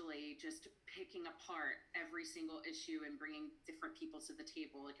essentially just picking apart every single issue and bringing different people to the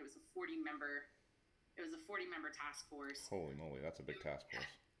table. Like it was a 40-member task force. Holy moly, that's a big task force.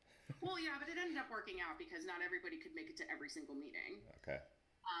 Well, yeah, but it ended up working out because not everybody could make it to every single meeting. Okay.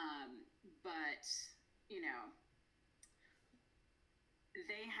 But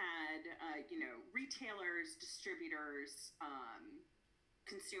they had retailers, distributors,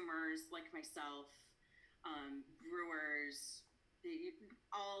 consumers like myself, brewers,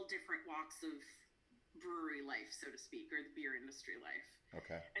 all different walks of brewery life, so to speak, or the beer industry life.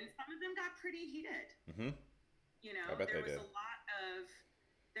 Okay. And some of them got pretty heated. Mm-hmm. I bet there was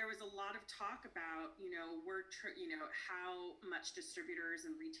a lot of talk about, how much distributors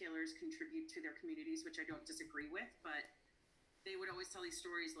and retailers contribute to their communities, which I don't disagree with, but they would always tell these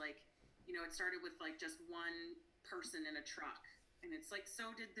stories like, it started with like just one person in a truck. And it's like,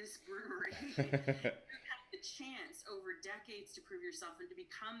 so did this brewery. You had the chance over decades to prove yourself and to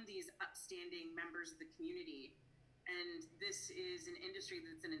become these upstanding members of the community. And this is an industry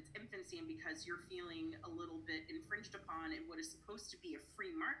that's in its infancy, and because you're feeling a little bit infringed upon in what is supposed to be a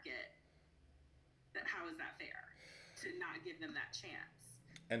free market, that how is that fair to not give them that chance?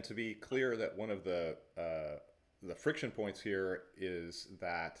 And to be clear, that one of the friction points here is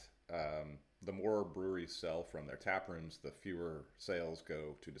that the more breweries sell from their tap rooms, the fewer sales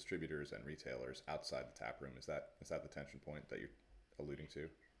go to distributors and retailers outside the tap room. Is that the tension point that you're alluding to?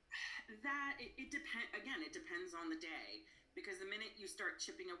 That it depends on the day, because the minute you start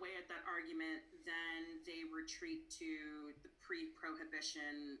chipping away at that argument, then they retreat to the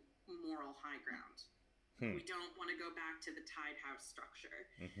pre-prohibition moral high ground. We don't want to go back to the tied house structure.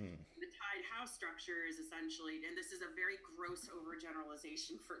 Mm-hmm. The tied house structure is essentially, and this is a very gross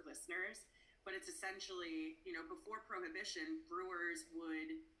overgeneralization for listeners, but it's essentially, before prohibition, brewers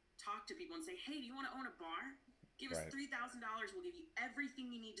would talk to people and say, "Hey, do you want to own a bar? Give us $3,000. We'll give you everything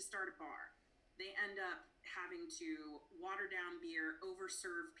you need to start a bar." They end up having to water down beer,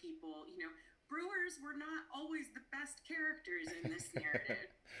 overserve people. brewers were not always the best characters in this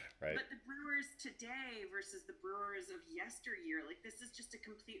narrative. Right. But the brewers today versus the brewers of yesteryear, like this is just a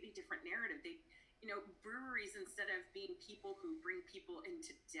completely different narrative. They, breweries, instead of being people who bring people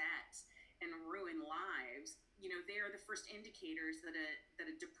into debt and ruin lives, they are the first indicators that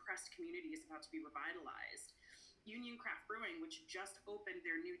a depressed community is about to be revitalized. Union Craft Brewing, which just opened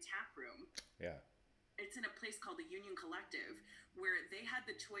their new tap room. Yeah. It's in a place called the Union Collective, where they had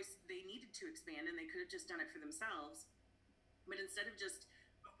the choice. They needed to expand, and they could have just done it for themselves. But instead of just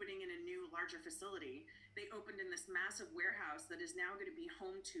opening in a new, larger facility, they opened in this massive warehouse that is now going to be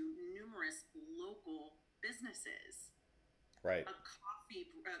home to numerous local businesses. Right. A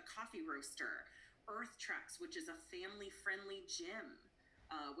coffee roaster, Earth Treks, which is a family-friendly gym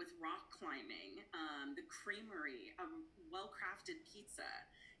with rock climbing, the Creamery, a well-crafted pizza.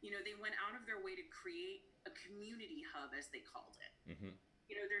 They went out of their way to create a community hub, as they called it. Mm-hmm.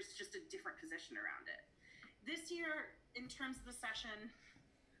 There's just a different position around it. This year, in terms of the session,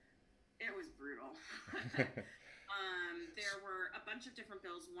 it was brutal. There were a bunch of different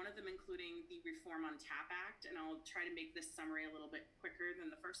bills, one of them including the Reform on Tap Act, and I'll try to make this summary a little bit quicker than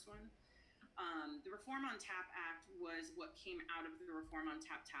the first one. The Reform on Tap Act was what came out of the Reform on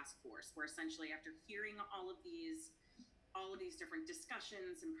Tap Task Force, where essentially after hearing all of these different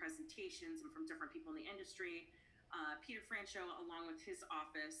discussions and presentations and from different people in the industry, Peter Franchot, along with his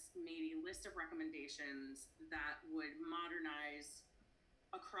office, made a list of recommendations that would modernize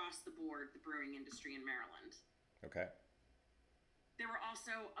across the board the brewing industry in Maryland. Okay. There were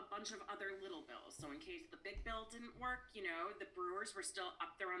also a bunch of other little bills. So in case the big bill didn't work, the brewers were still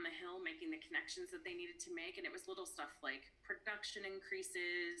up there on the hill making the connections that they needed to make. And it was little stuff like production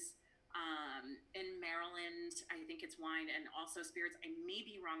increases. In Maryland, I think it's wine and also spirits. I may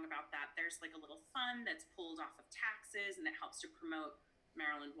be wrong about that. There's like a little fund that's pulled off of taxes and that helps to promote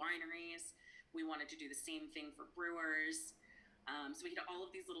Maryland wineries. We wanted to do the same thing for brewers. So we had all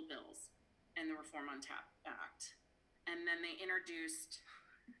of these little bills and the Reform on Tap Act. And then they introduced,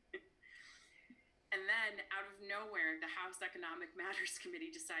 and then out of nowhere, the House Economic Matters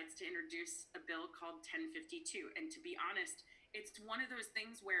Committee decides to introduce a bill called 1052. And to be honest, it's one of those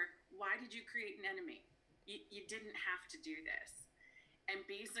things where, why did you create an enemy? You didn't have to do this. And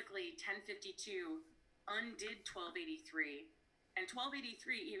basically 1052 undid 1283. And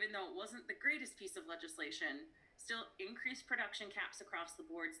 1283, even though it wasn't the greatest piece of legislation, still increased production caps across the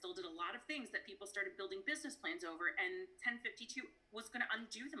board, still did a lot of things that people started building business plans over, and 1052 was going to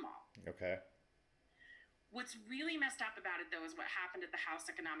undo them all. Okay. What's really messed up about it, though, is what happened at the House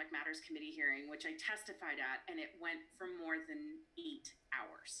Economic Matters Committee hearing, which I testified at, and it went for more than 8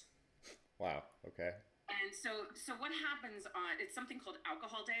 hours. Wow. Okay. And so what happens it's something called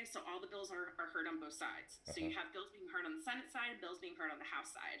Alcohol Day, so all the bills are heard on both sides. So you have bills being heard on the Senate side, bills being heard on the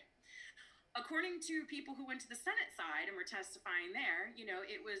House side. According to people who went to the Senate side and were testifying there,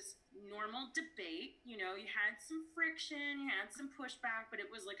 it was normal debate. You had some friction, you had some pushback, but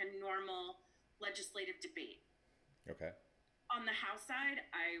it was like a normal legislative debate. Okay. On the House side,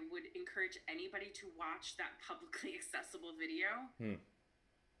 I would encourage anybody to watch that publicly accessible video.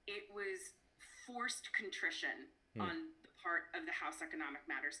 It was forced contrition on the part of the House Economic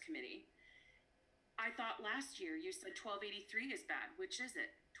Matters Committee. I thought last year you said 1283 is bad. Which is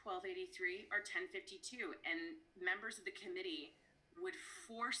it? 1283 or 1052? And members of the committee would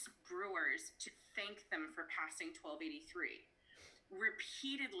force brewers to thank them for passing 1283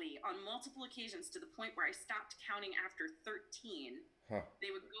 repeatedly on multiple occasions, to the point where I stopped counting after 13.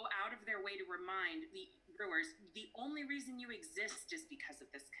 They would go out of their way to remind the brewers, the only reason you exist is because of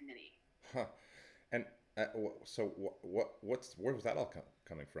this committee. And so where was that all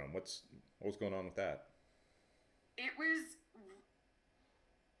coming from? What was going on with that? It was,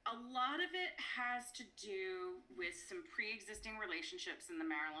 a lot of it has to do with some pre-existing relationships in the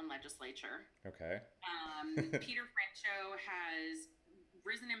Maryland legislature. Okay. Peter Franchot has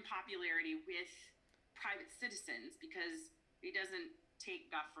risen in popularity with private citizens because he doesn't take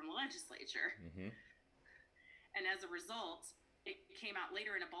guff from the legislature. Mm-hmm. And as a result, it came out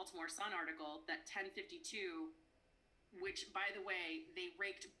later in a Baltimore Sun article that 1052, which, by the way, they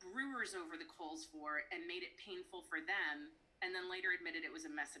raked brewers over the coals for and made it painful for them, and then later admitted it was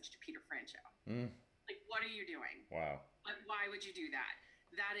a message to Peter Franchot. Like, what are you doing? Wow. Why would you do that?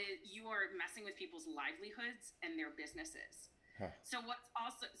 That is, you are messing with people's livelihoods and their businesses. So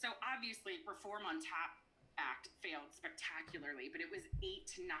obviously Reform on Tap Act failed spectacularly, but it was 8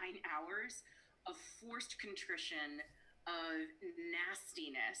 to 9 hours of forced contrition, of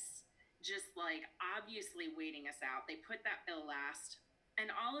nastiness, just like obviously waiting us out. They put that bill last,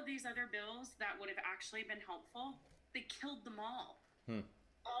 and all of these other bills that would have actually been helpful, they killed them all.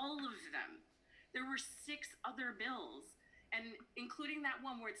 All of them. There were 6 other bills, and including that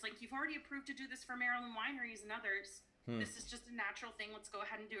one where it's like, you've already approved to do this for Maryland wineries and others. This is just a natural thing. Let's go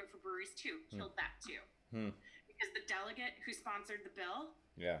ahead and do it for breweries too. Killed that too. Because the delegate who sponsored the bill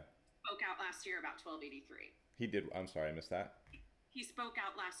Yeah. spoke out last year about 1283. He did. I'm sorry, I missed that. He spoke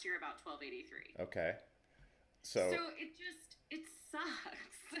out last year about 1283. Okay. So it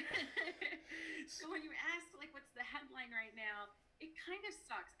sucks. So when you ask, like, what's the headline right now, it kind of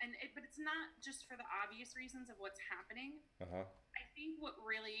sucks. But it's not just for the obvious reasons of what's happening. Uh-huh. I think what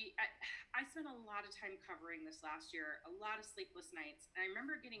really, I spent a lot of time covering this last year, a lot of sleepless nights. And I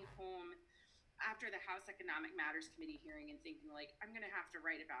remember getting home after the House Economic Matters Committee hearing and thinking, like, I'm going to have to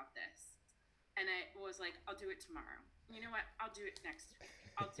write about this. And I was like, I'll do it tomorrow. You know what? I'll do it next week.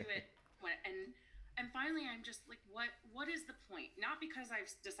 I'll do it when, and finally I'm just like, what is the point? Not because I've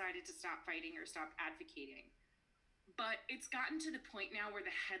decided to stop fighting or stop advocating, but it's gotten to the point now where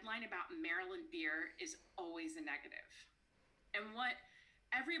the headline about Maryland beer is always a negative. And what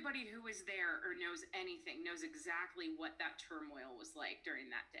everybody who was there or knows anything knows exactly what that turmoil was like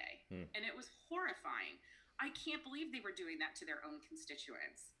during that day. And it was horrifying. I can't believe they were doing that to their own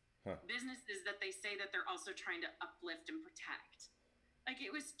constituents. Businesses that they say that they're also trying to uplift and protect. Like, it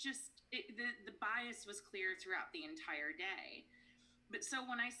was just, the bias was clear throughout the entire day. But so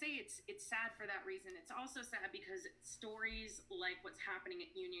when I say it's sad for that reason, it's also sad because stories like what's happening at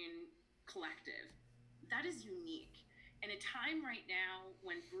Union Collective, that is unique. In a time right now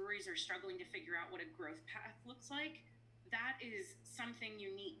when breweries are struggling to figure out what a growth path looks like, that is something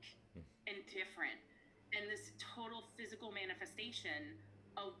unique and different. And this total physical manifestation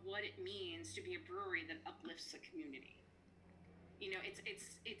of what it means to be a brewery that uplifts a community. You know,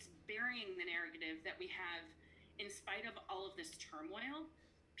 it's burying the narrative that we have, in spite of all of this turmoil,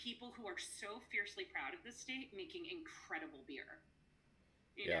 people who are so fiercely proud of the state making incredible beer.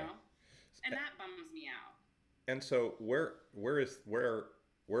 You know? And that bums me out. And so where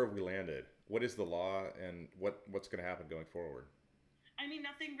have we landed? What is the law, and what's going to happen going forward? I mean,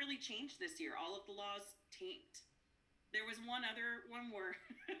 nothing really changed this year. All of the laws tanked. There was one other one where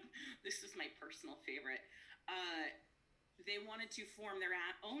this was my personal favorite. They wanted to form their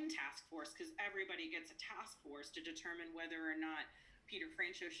own task force because everybody gets a task force to determine whether or not Peter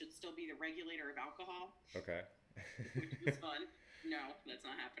Franchot should still be the regulator of alcohol. Okay. Which was fun. No, that's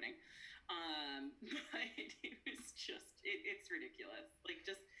not happening. But it was just, it's ridiculous. Like,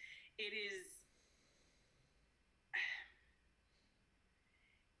 just, it is,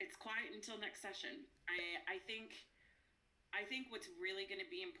 it's quiet until next session. I think what's really going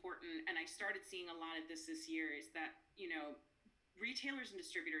to be important, and I started seeing a lot of this year, is that, you know, retailers and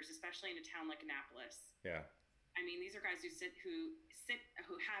distributors, especially in a town like Annapolis. Yeah. I mean, these are guys who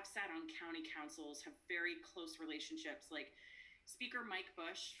have sat on county councils, have very close relationships. Like Speaker Mike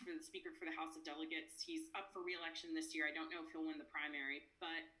Bush, for the Speaker for the House of Delegates, he's up for re-election this year. I don't know if he'll win the primary,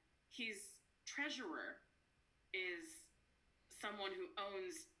 but his treasurer is someone who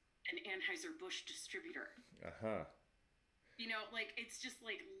owns an Anheuser-Busch distributor. Uh-huh. You know, like, it's just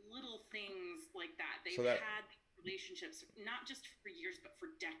like little things like that. They've So that- had relationships, not just for years, but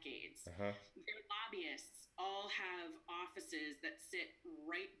for decades. Uh-huh. Their lobbyists all have offices that sit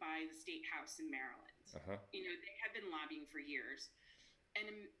right by the State House in Maryland. Uh-huh. You know, they have been lobbying for years. And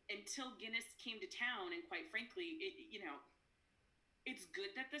until Guinness came to town, and quite frankly, it's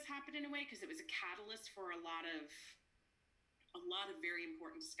good that this happened in a way, because it was a catalyst for a lot of very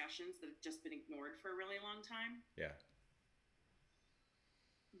important discussions that have just been ignored for a really long time. Yeah.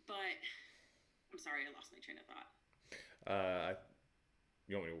 But I'm sorry, I lost my train of thought.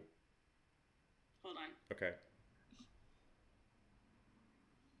 You want me to? Hold on. Okay.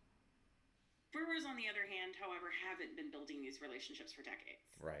 Brewers, on the other hand, however, haven't been building these relationships for decades.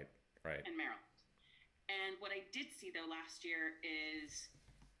 Right. In Maryland. And what I did see, though, last year is,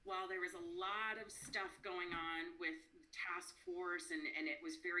 while there was a lot of stuff going on with the task force, and it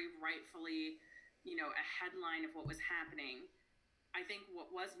was very rightfully, you know, a headline of what was happening, I think what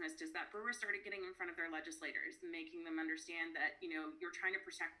was missed is that brewers started getting in front of their legislators, making them understand that, you know, you're trying to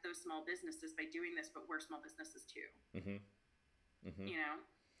protect those small businesses by doing this, but we're small businesses too. Mm-hmm. Mm-hmm. You know?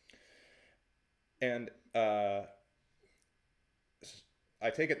 And I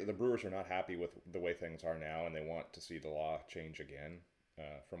take it that the brewers are not happy with the way things are now, and they want to see the law change again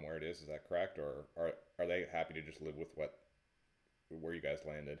from where it is. Is that correct? Or are they happy to just live with where you guys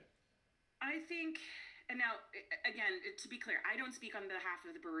landed? I think... And now, again, to be clear, I don't speak on behalf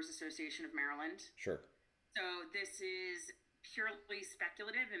of the Brewers Association of Maryland. Sure. So this is purely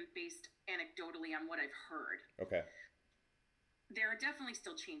speculative and based anecdotally on what I've heard. Okay. there are definitely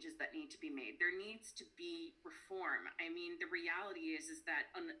still changes that need to be made. There needs to be reform. I mean, the reality is that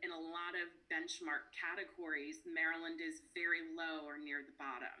in a lot of benchmark categories, Maryland is very low or near the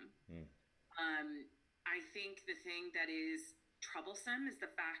bottom. I think the thing that is troublesome is the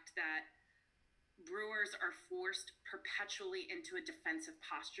fact that brewers are forced perpetually into a defensive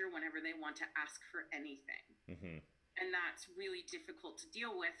posture whenever they want to ask for anything. And that's really difficult to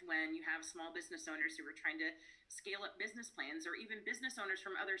deal with when you have small business owners who are trying to scale up business plans, or even business owners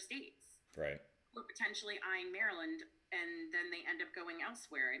from other states. Right. Who are potentially eyeing Maryland, and then they end up going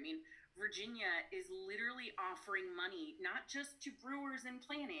elsewhere. I mean, Virginia is literally offering money, not just to brewers in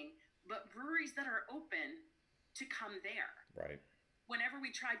planning, but breweries that are open to come there. Right. Whenever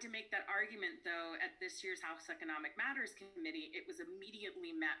we tried to make that argument, though, at this year's House Economic Matters Committee, it was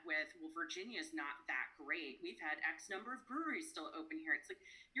immediately met with, well, Virginia's not that great. We've had X number of breweries still open here. It's like,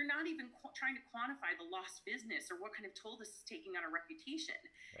 you're not even trying to quantify the lost business or what kind of toll this is taking on a reputation.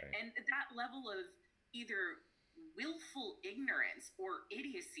 Right. And that level of either willful ignorance or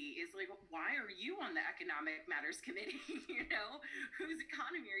idiocy is like, why are you on the Economic Matters Committee? You know, whose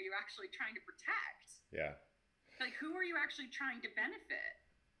economy are you actually trying to protect? Yeah. Like, who are you actually trying to benefit?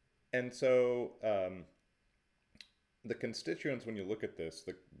 And so the constituents, when you look at this,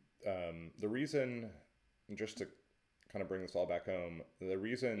 the reason, just to kind of bring this all back home, the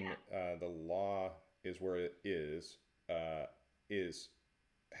reason the law is where it is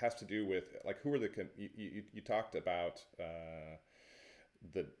has to do with, like, who are you talked about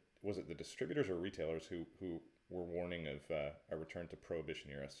was it the distributors or retailers who were warning of a return to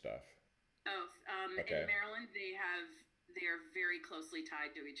Prohibition era stuff? Oh, Okay. In Maryland, they are very closely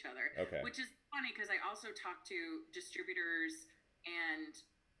tied to each other. Okay. Which is funny because I also talk to distributors and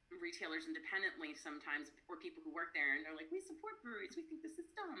retailers independently sometimes, or people who work there, and they're like, we support breweries, we think this is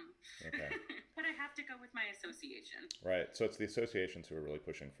dumb. Okay. But I have to go with my association. Right. So it's the associations who are really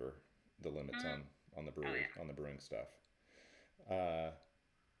pushing for the limits on the brewery, on the brewing stuff.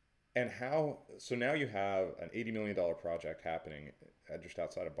 And so now you have an $80 million project happening just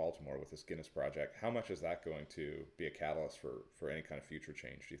outside of Baltimore with this Guinness project. How much is that going to be a catalyst for any kind of future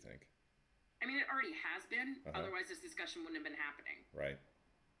change, do you think? I mean, it already has been. Otherwise, this discussion wouldn't have been happening. Right.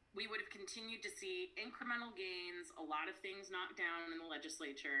 We would have continued to see incremental gains, a lot of things knocked down in the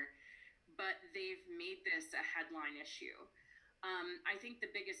legislature, but they've made this a headline issue. I think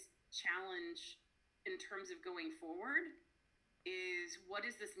the biggest challenge in terms of going forward is, what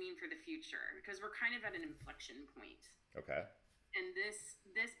does this mean for the future? Because we're kind of at an inflection point. Okay. And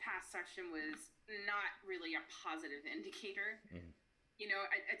this past session was not really a positive indicator. You know,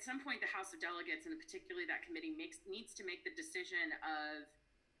 at some point, the House of Delegates, and particularly that committee, needs to make the decision of,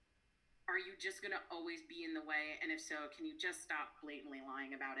 are you just going to always be in the way? And if so, can you just stop blatantly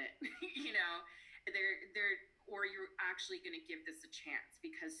lying about it? You know, or you're actually going to give this a chance,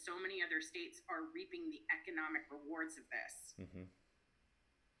 because so many other states are reaping the economic rewards of this.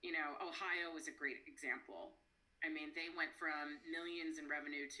 You know, Ohio was a great example. I mean, they went from millions in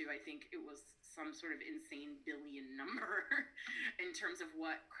revenue to, I think it was some sort of insane billion number in terms of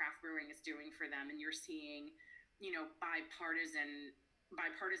what craft brewing is doing for them. And you're seeing, you know, bipartisan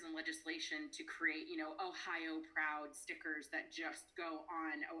legislation to create, you know, Ohio Proud stickers that just go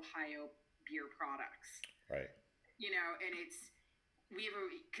on Ohio beer products. Right. You know, and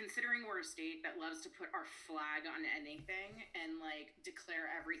considering we're a state that loves to put our flag on anything and like declare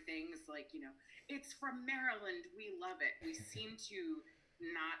everything's like, you know, it's from Maryland, we love it. We seem to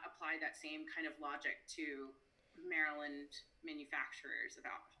not apply that same kind of logic to Maryland manufacturers of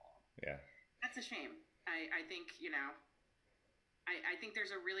alcohol. Yeah. That's a shame. I think, you know, I think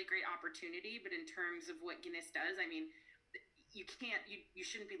there's a really great opportunity, but in terms of what Guinness does, I mean, you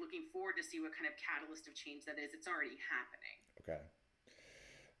shouldn't be looking forward to see what kind of catalyst of change that is. It's already happening. Okay.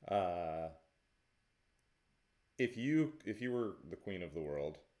 If you were the queen of the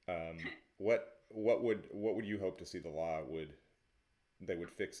world, what would you hope to see the law they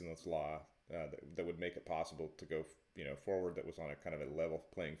would fix in this law that would make it possible to go, you know, forward, that was on a kind of a level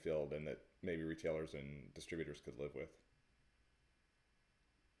playing field, and that maybe retailers and distributors could live with?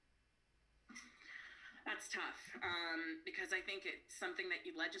 That's tough, because I think it's something that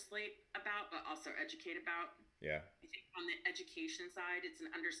you legislate about, but also educate about. Yeah. I think on the education side, it's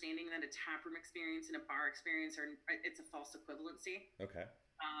an understanding that a taproom experience and a bar experience it's a false equivalency. Okay.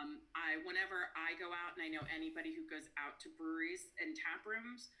 Whenever I go out, and I know anybody who goes out to breweries and tap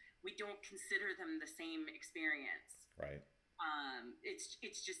rooms, we don't consider them the same experience. Right.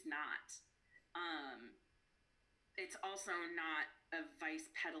 It's just not. It's also not a vice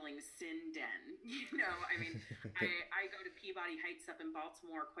peddling sin den. You know, I mean, I go to Peabody Heights up in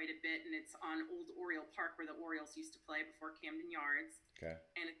Baltimore quite a bit, and it's on Old Oriole Park where the Orioles used to play before Camden Yards. Okay.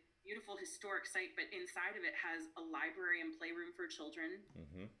 And it's a beautiful historic site, but inside of it has a library and playroom for children.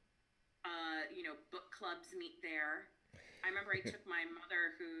 Mm-hmm. You know, book clubs meet there. I remember I took my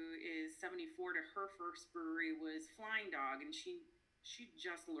mother, who is 74, to her first brewery was Flying Dog, and she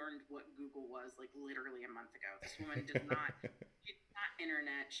just learned what Google was like literally a month ago. This woman did not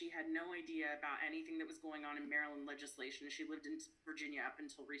internet. She had no idea about anything that was going on in Maryland legislation. She lived in Virginia up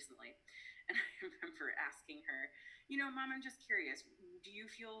until recently. And I remember asking her, you know, Mom, I'm just curious, do you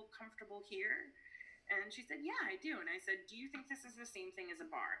feel comfortable here? And she said, yeah, I do. And I said, do you think this is the same thing as a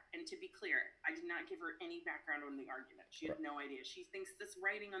bar? And to be clear, I did not give her any background on the argument. She had no idea. She thinks this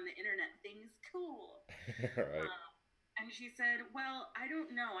writing on the internet thing is cool. Right. And she said, well, I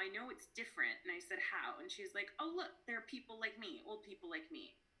don't know. I know it's different. And I said, how? And she's like, oh, look, there are people like me, old people like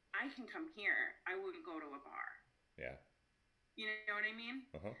me. I can come here. I wouldn't go to a bar. Yeah. You know what I mean?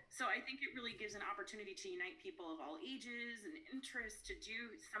 Uh-huh. So I think it really gives an opportunity to unite people of all ages and interests to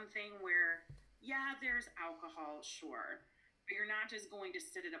do something where, yeah, there's alcohol, sure, but you're not just going to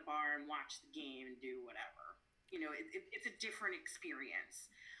sit at a bar and watch the game and do whatever. You know, it's a different experience.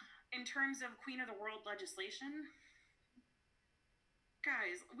 In terms of Queen of the World legislation,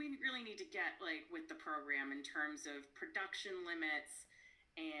 guys, we really need to get like with the program in terms of production limits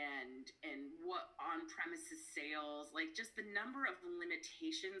and what on-premises sales, like just the number of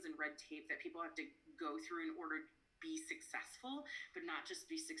limitations and red tape that people have to go through in order to be successful, but not just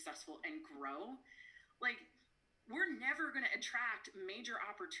be successful and grow. Like, we're never going to attract major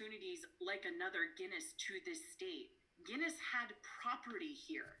opportunities like another Guinness to this state. Guinness had property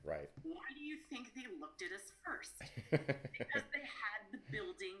here. Right. Why do you think they looked at us first? Because they had the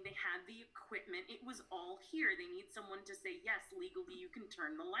building, they had the equipment, it was all here. They need someone to say, yes, legally you can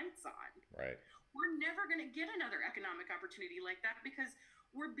turn the lights on. Right. We're never going to get another economic opportunity like that because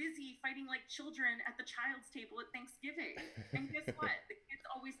we're busy fighting like children at the child's table at Thanksgiving. And guess what? The kids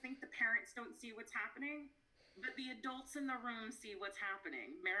always think the parents don't see what's happening, but the adults in the room see what's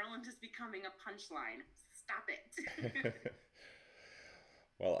happening. Maryland is becoming a punchline. Stop it.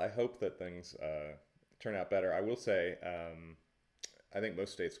 Well, I hope that things turn out better. I will say, I think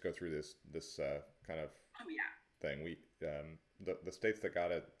most states go through this kind of thing. We the states that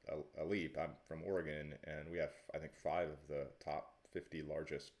got a leap. I'm from Oregon, and we have, I think, 5 of the top 50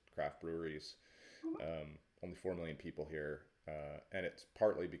 largest craft breweries. Only 4 million people here. And it's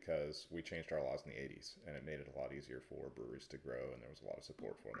partly because we changed our laws in the 80s, and it made it a lot easier for breweries to grow, and there was a lot of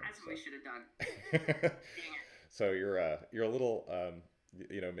support for them. That's what we should have done. So you're a little,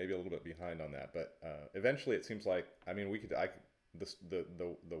 maybe a little bit behind on that, but eventually it seems like, I mean,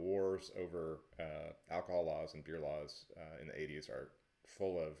 the wars over alcohol laws and beer laws in the 80s are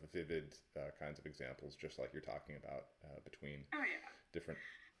full of vivid kinds of examples, just like you're talking about between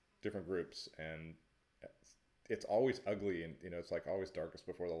different groups, and it's always ugly, and it's like always darkest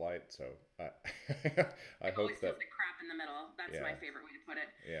before the light. So I hope that the crap in the middle. That's my favorite way to put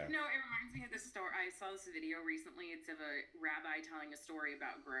it. Yeah. No, it reminds me of this story. I saw this video recently. It's of a rabbi telling a story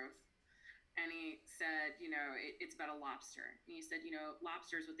about growth, and he said, it's about a lobster. And he said,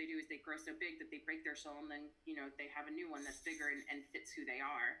 lobsters, what they do is they grow so big that they break their shell, and then they have a new one that's bigger and fits who they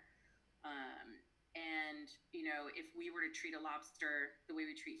are. And if we were to treat a lobster the way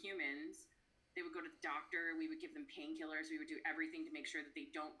we treat humans, they would go to the doctor, we would give them painkillers, we would do everything to make sure that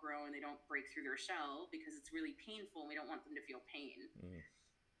they don't grow and they don't break through their shell, because it's really painful and we don't want them to feel pain.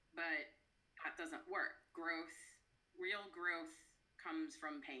 But that doesn't work. Real growth comes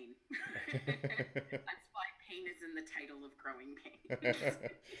from pain. That's why pain is in the title of Growing Pains.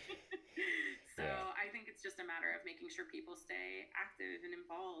 So I think it's just a matter of making sure people stay active and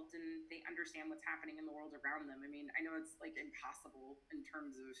involved, and they understand what's happening in the world around them. I mean, I know it's like impossible in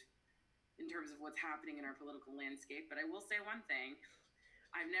terms of what's happening in our political landscape, but I will say one thing.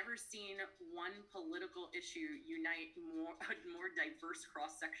 I've never seen one political issue unite a more diverse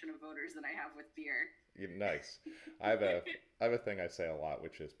cross-section of voters than I have with beer. Nice. I have a thing I say a lot,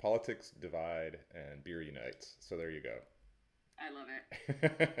 which is politics divide and beer unites. So there you go. I love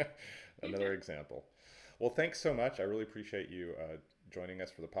it. Another example. Well, thanks so much. I really appreciate you joining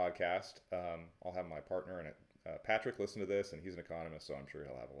us for the podcast. I'll have my partner and Patrick listen to this, and he's an economist, so I'm sure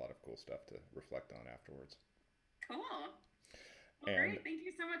he'll have a lot of cool stuff to reflect on afterwards. Cool. Well, great. Thank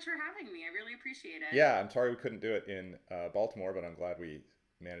you so much for having me. I really appreciate it. Yeah, I'm sorry we couldn't do it in Baltimore, but I'm glad we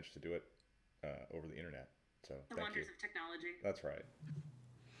managed to do it over the internet. So the wonders of technology. That's right.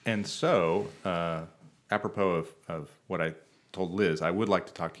 And so, apropos of what I told Liz, I would like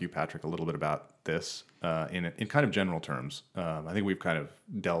to talk to you, Patrick, a little bit about this in kind of general terms. I think we've kind of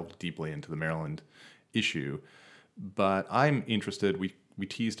delved deeply into the Maryland issue, but I'm interested. We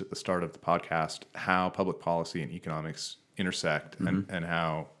teased at the start of the podcast how public policy and economics intersect, and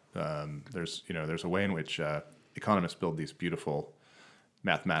how there's a way in which economists build these beautiful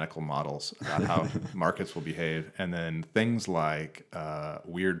mathematical models about how markets will behave, and then things like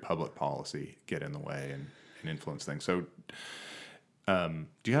weird public policy get in the way and influence things. So, do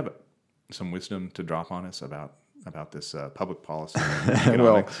you have some wisdom to drop on us about this public policy?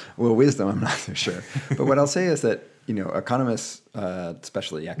 well, wisdom, I'm not so sure. But what I'll say is that economists,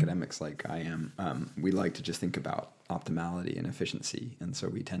 especially academics like I am, we like to just think about optimality and efficiency, and so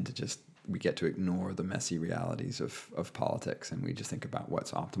we tend to we get to ignore the messy realities of politics, and we just think about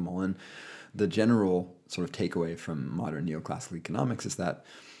what's optimal. And the general sort of takeaway from modern neoclassical economics is that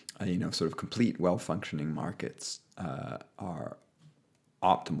sort of complete, well-functioning markets are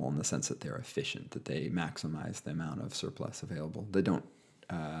optimal in the sense that they're efficient, that they maximize the amount of surplus available. They don't.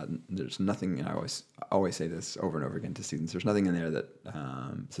 There's nothing. And I always say this over and over again to students. There's nothing in there that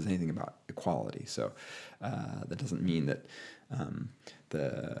says anything about equality. So that doesn't mean that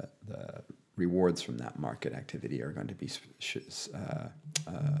the rewards from that market activity are going to be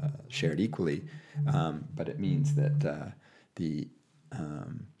shared equally, but it means that the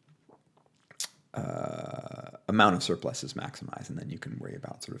amount of surplus is maximized, and then you can worry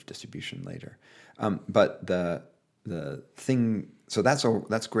about sort of distribution later. But the thing, so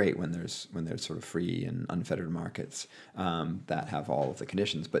that's great when there's sort of free and unfettered markets that have all of the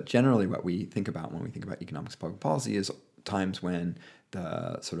conditions. But generally, what we think about when we think about economics and public policy is times when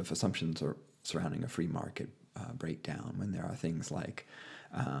the sort of assumptions surrounding a free market break down, when there are things like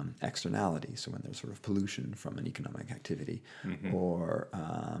externalities, so when there's sort of pollution from an economic activity, or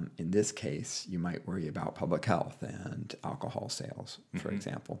in this case, you might worry about public health and alcohol sales, for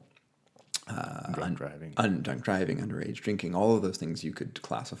example. Drunk driving, underage drinking, all of those things you could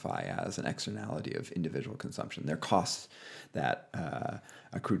classify as an externality of individual consumption. They're costs that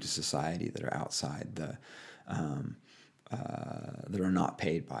accrue to society that are outside that are not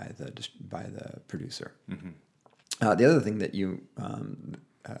paid by the producer. The other thing that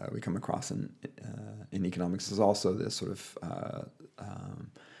we come across in economics is also this sort of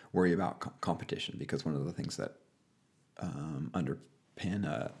worry about competition, because one of the things that underpin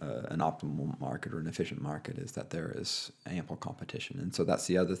an optimal market or an efficient market is that there is ample competition. And so that's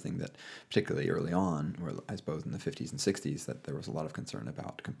the other thing that, particularly early on, or I suppose in the 50s and 60s, that there was a lot of concern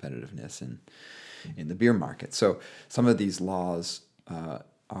about competitiveness in the beer market. So some of these laws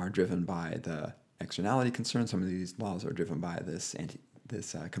are driven by the externality concern. Some of these laws are driven by this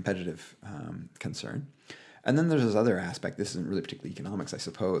competitive concern. And then there's this other aspect. This isn't really particularly economics, I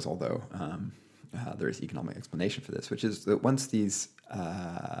suppose, although there is economic explanation for this, which is that once these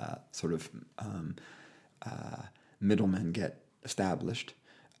middlemen get established,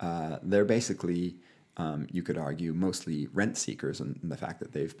 they're basically, you could argue, mostly rent seekers, and the fact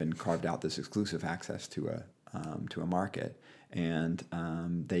that they've been carved out this exclusive access to a market, and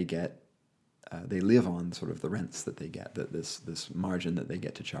they live on sort of the rents that they get, this margin that they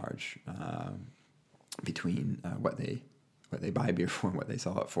get to charge between what they buy beer for and what they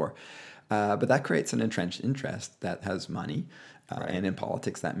sell it for. But that creates an entrenched interest that has money. Right. And in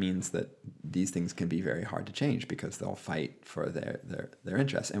politics, that means that these things can be very hard to change because they'll fight for their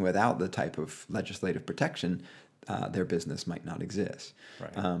interests. And without the type of legislative protection, their business might not exist.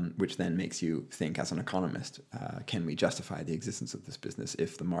 Right. Which then makes you think, as an economist, can we justify the existence of this business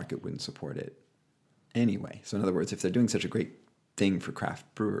if the market wouldn't support it anyway? So in other words, if they're doing such a great thing for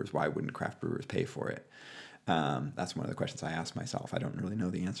craft brewers, why wouldn't craft brewers pay for it? That's one of the questions I ask myself. I don't really know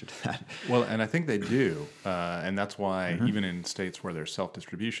the answer to that. Well, and I think they do, and that's why even in states where there's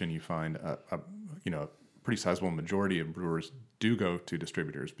self-distribution, you find a pretty sizable majority of brewers do go to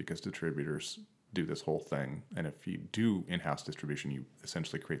distributors, because distributors do this whole thing. And if you do in-house distribution, you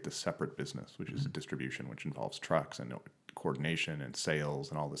essentially create this separate business, which is distribution, which involves trucks and coordination and sales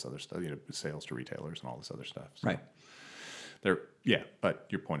and all this other stuff. Sales to retailers and all this other stuff. So right. But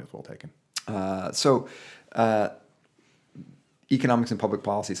your point is well taken. Economics and public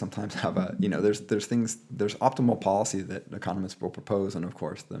policy sometimes have there's optimal policy that economists will propose, and of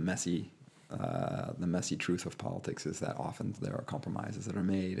course the messy truth of politics is that often there are compromises that are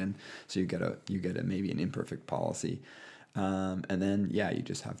made, and so you get a maybe an imperfect policy, and then you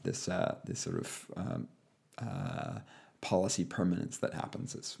just have this sort of policy permanence that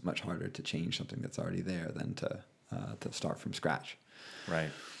happens. It's much harder to change something that's already there than to start from scratch. Right.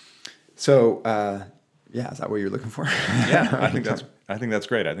 So, is that what you're looking for? Yeah, I think that's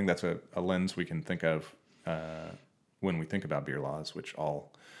great. I think that's a lens we can think of when we think about beer laws, which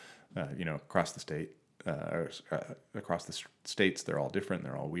all, across the state, across the states, they're all different.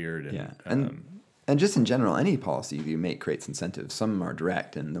 They're all weird. And, Yeah. And just in general, any policy you make creates incentives. Some are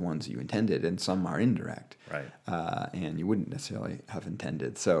direct and the ones you intended, and some are indirect. Right. And you wouldn't necessarily have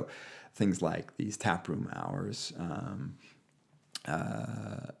intended. So things like these taproom hours,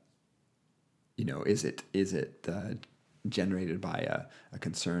 is it generated by a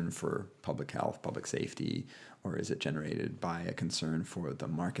concern for public health, public safety, or is it generated by a concern for the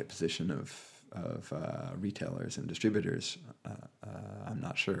market position of retailers and distributors? I'm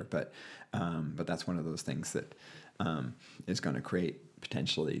not sure, but that's one of those things that is going to create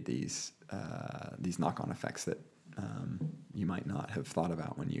potentially these knock-on effects that you might not have thought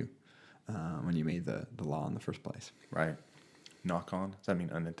about when you made the law in the first place. Right. Knock on? Does that mean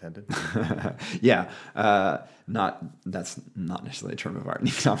unintended? Yeah, that's not necessarily a term of art in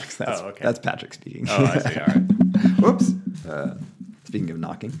economics. That's Patrick speaking. Oh, I see. All right. Whoops. Speaking of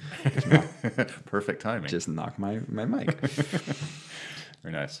knocking, Perfect timing. just knock my mic.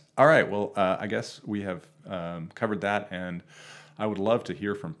 Very nice. All right. Well, I guess we have covered that, and I would love to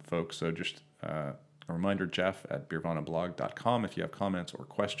hear from folks. So just a reminder, Jeff at beervanablog.com, if you have comments or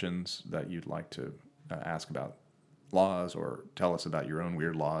questions that you'd like to ask about laws or tell us about your own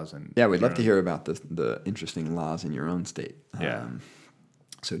weird laws. And Yeah, we'd love to hear about the interesting laws in your own state. Yeah.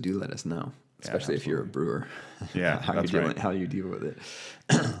 So do let us know, especially if you're a brewer. Yeah, that's right. How you deal with it.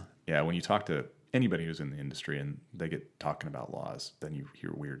 Yeah, when you talk to anybody who's in the industry and they get talking about laws, then you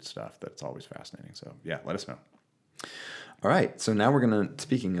hear weird stuff. That's always fascinating. So yeah, let us know. All right. So now we're going to,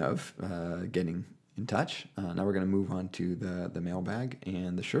 speaking of getting in touch, now we're going to move on to the mailbag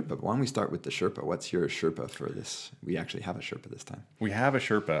and the Sherpa. But why don't we start with the Sherpa? What's your Sherpa for this? We actually have a Sherpa this time. We have a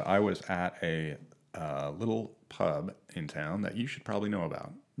Sherpa. I was at a little pub in town that you should probably know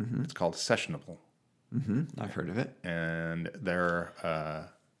about. Mm-hmm. It's called Sessionable. Mm-hmm. I've heard of it. And they're...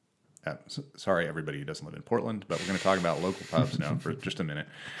 sorry, everybody who doesn't live in Portland, but we're going to talk about local pubs now for just a minute.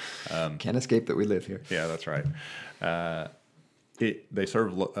 Can't escape that we live here. Yeah, that's right. They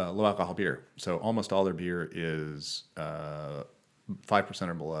serve low alcohol beer, so almost all their beer is 5%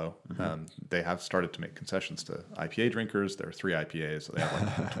 or below. Mm-hmm. They have started to make concessions to IPA drinkers. There are 3 IPAs, so they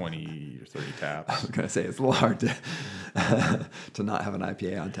have like 20 or 30 taps. I was going to say, it's a little hard to not have an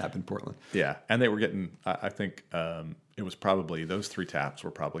IPA on tap in Portland. Yeah, and they were getting, I think it was probably, those 3 taps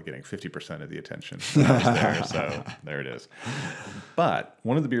were probably getting 50% of the attention when I was there, so there it is. But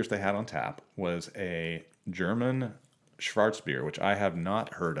one of the beers they had on tap was a German Schwarzbier, which I have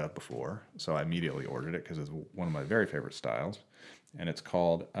not heard of before, so I immediately ordered it because it's one of my very favorite styles. And it's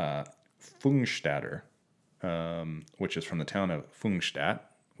called Pfungstadter, which is from the town of Pfungstadt,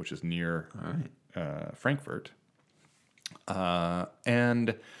 which is near Frankfurt.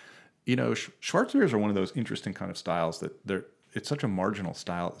 And, Schwarzbiers are one of those interesting kind of styles that it's such a marginal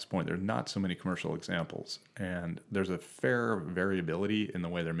style at this point. There's not so many commercial examples. And there's a fair variability in the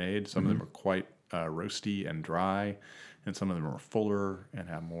way they're made. Some of them are quite roasty and dry, and some of them are fuller and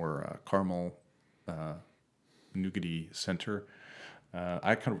have more caramel, nougaty center.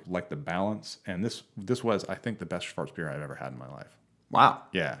 I kind of like the balance, and this was, I think, the best Schwarzbier I've ever had in my life. Wow.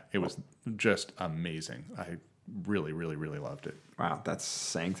 Yeah, it was just amazing. I really, really, really loved it. Wow, that's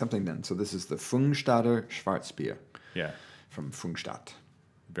saying something then. So this is the Pfungstadter Schwarzbier. Yeah. From Pfungstadt.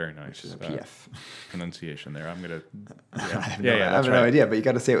 Very nice. Which is a PF. Pronunciation there. I'm going to... I have no idea, but you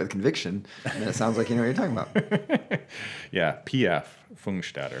got to say it with conviction, and it sounds like you know what you're talking about. Yeah, PF,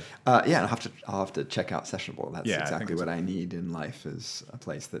 Pfungstadter. Yeah, I'll have to check out Sessionable. That's exactly what I need in life, is a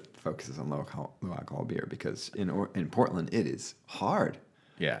place that focuses on low alcohol beer, because in Portland, it is hard.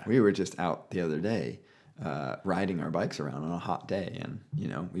 Yeah. We were just out the other day riding our bikes around on a hot day, and,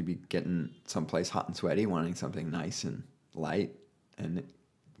 we'd be getting someplace hot and sweaty, wanting something nice and light, and it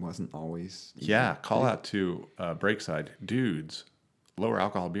wasn't always easy. Yeah, call out to Breakside. Dudes, lower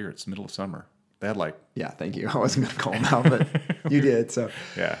alcohol beer. It's middle of summer. They had Yeah, thank you. I wasn't going to call them out, but you did. So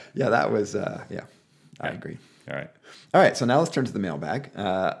yeah, that was, I agree. All right, so now let's turn to the mailbag.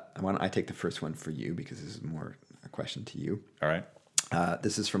 Why don't I take the first one for you, because this is more a question to you. All right.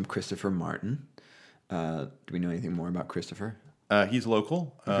 This is from Christopher Martin. Do we know anything more about Christopher? He's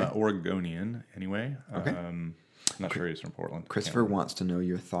local, Oregonian anyway. Okay. Not sure he's from Portland. Christopher wants to know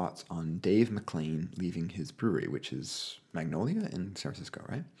your thoughts on Dave McLean leaving his brewery, which is Magnolia in San Francisco,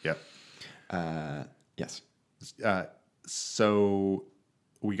 right? Yep. Yes. So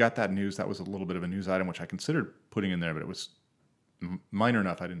we got that news. That was a little bit of a news item, which I considered putting in there, but it was minor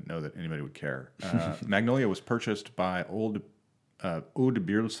enough I didn't know that anybody would care. Magnolia was purchased by Oud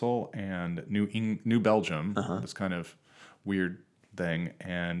Beersel and New Belgium, this kind of weird thing.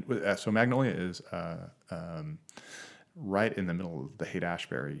 And so Magnolia is right in the middle of the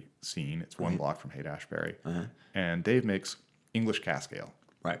Haight-Ashbury scene. It's one block from Haight-Ashbury. Uh-huh. And Dave makes English cask ale.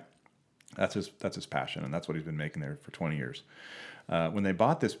 Right. That's his passion, and that's what he's been making there for 20 years. When they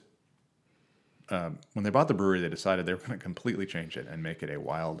bought the brewery, they decided they were going to completely change it and make it a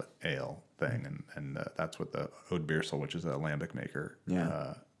wild ale thing, and that's what the Ode Beersel, which is a lambic maker,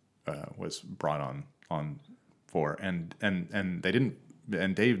 was brought on for. And they didn't.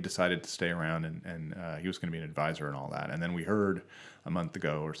 And Dave decided to stay around, and he was going to be an advisor and all that. And then we heard a month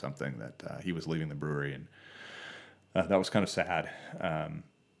ago or something that he was leaving the brewery, and that was kind of sad.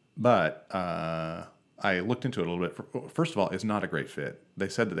 But I looked into it a little bit. First of all, it's not a great fit. They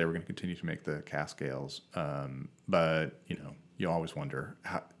said that they were going to continue to make the cask ales, but you always wonder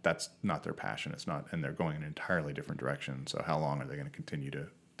how that's not their passion. It's not, and they're going in an entirely different direction. So how long are they going to continue to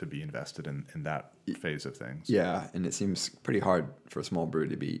be invested in that phase of things? Yeah, and it seems pretty hard for a small brewery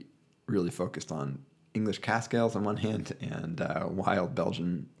to be really focused on English cask ales on one hand and wild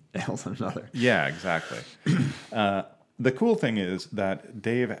Belgian ales on another. Yeah, exactly. The cool thing is that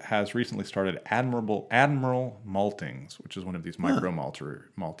Dave has recently started Admiral Maltings, which is one of these micro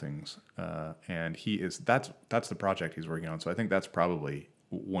maltings, and that's the project he's working on. So I think that's probably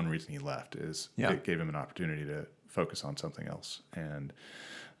one reason he left, is it gave him an opportunity to focus on something else, and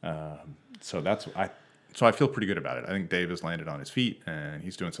so I feel pretty good about it. I think Dave has landed on his feet, and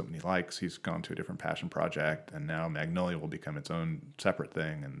he's doing something he likes. He's gone to a different passion project, and now Magnolia will become its own separate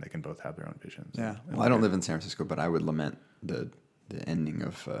thing, and they can both have their own visions. Yeah. Well, I don't live in San Francisco, but I would lament the ending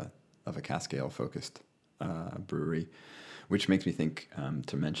of a cask ale focused brewery, which makes me think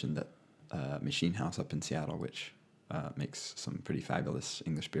to mention that Machine House up in Seattle, which makes some pretty fabulous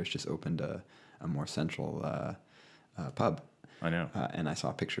English beers, just opened a more central pub. I know. And I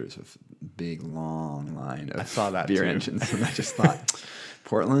saw pictures of big, long line of I saw that beer too. engines, and I just thought,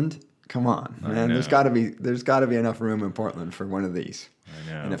 Portland, come on, I man! know. There's got to be enough room in Portland for one of these.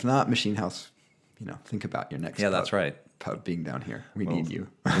 I know. And if not, Machine House, think about your next. Yeah, that's right. Pub being down here, we need you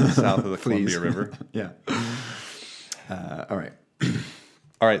South of the Please. Columbia River. Yeah. All right.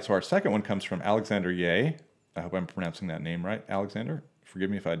 All right, so our second one comes from Alexander Ye. I hope I'm pronouncing that name right, Alexander.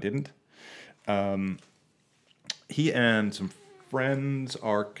 Forgive me if I didn't. He and some friends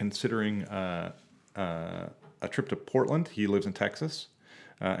are considering a trip to Portland. He lives in Texas,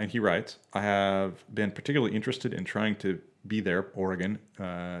 and he writes, I have been particularly interested in trying to be there, Oregon,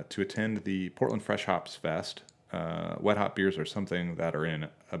 to attend the Portland Fresh Hops Fest. Wet hop beers are something that are in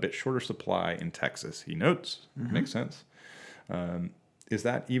a bit shorter supply in Texas. He notes, makes sense. Is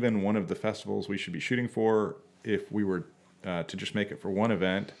that even one of the festivals we should be shooting for if we were to just make it for one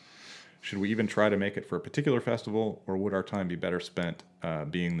event? Should we even try to make it for a particular festival, or would our time be better spent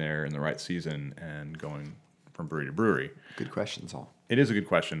being there in the right season and going from brewery to brewery? Good questions, all. It is a good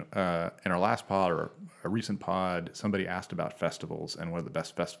question. In our last pod, or a recent pod, somebody asked about festivals and what the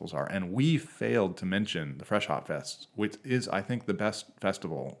best festivals are, and we failed to mention the Fresh Hop Fest, which is, I think, the best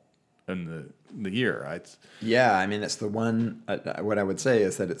festival in the year. Yeah, I mean, it's the one. What I would say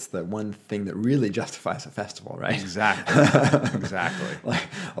is that it's the one thing that really justifies a festival, right? Exactly. Exactly. Like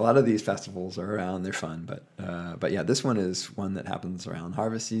a lot of these festivals are around, they're fun, but yeah, this one is one that happens around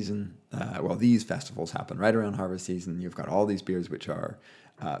harvest season. Well, these festivals happen right around harvest season. You've got all these beers which are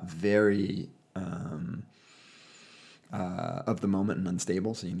very of the moment and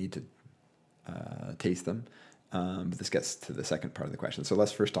unstable, so you need to taste them. But this gets to the second part of the question. So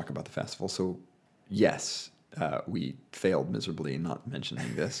let's first talk about the festival. So yes, we failed miserably in not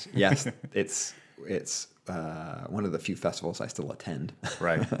mentioning this. Yes, it's one of the few festivals I still attend.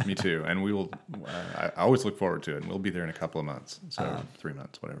 Right, me too. And we will. I always look forward to it. And we'll be there in a couple of months, so 3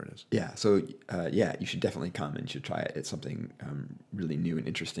 months, whatever it is. Yeah. So yeah, you should definitely come and you should try it. It's something really new and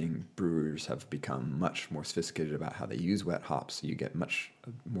interesting. Brewers have become much more sophisticated about how they use wet hops. So you get much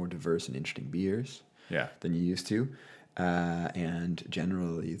more diverse and interesting beers. Yeah. Than you used to, and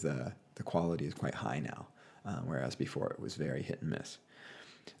generally the quality is quite high now, whereas before it was very hit and miss.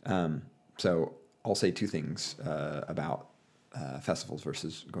 So I'll say two things about festivals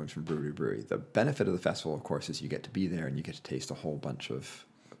versus going from brewery to brewery. The benefit of the festival, of course, is you get to be there and you get to taste a whole bunch of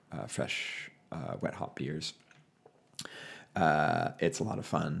fresh wet hop beers. It's a lot of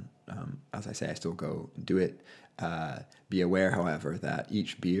fun. As I say, I still go and do it. Be aware, however, that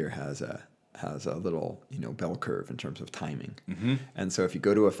each beer has a little, bell curve in terms of timing. Mm-hmm. And so if you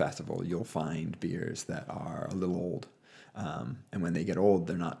go to a festival, you'll find beers that are a little old. And when they get old,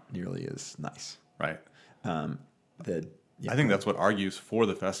 they're not nearly as nice. Right. I think that's what argues for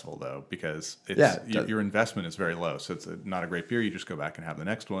the festival, though, because your investment is very low. So it's not a great beer. You just go back and have the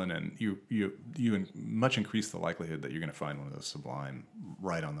next one, and you much increase the likelihood that you're going to find one of those Sublime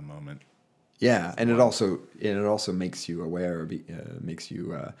right on the moment. Yeah, and it also makes you aware, makes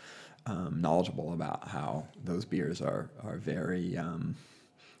you knowledgeable about how those beers are very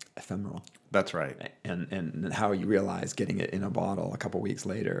ephemeral. That's right. And how you realize getting it in a bottle a couple weeks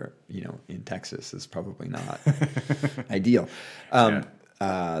later, in Texas is probably not ideal.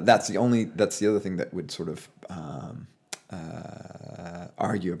 That's the other thing that would sort of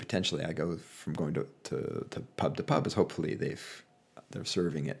argue potentially. I go from going to pub to pub is hopefully they're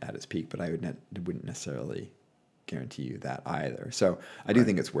serving it at its peak, but I wouldn't necessarily guarantee you that either. So I do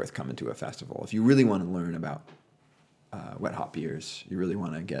think it's worth coming to a festival if you really want to learn about wet hop beers. You really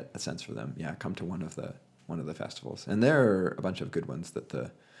want to get a sense for them. Yeah, come to one of the festivals, and there are a bunch of good ones that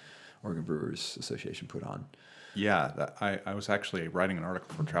the Oregon Brewers Association put on. Yeah, I was actually writing an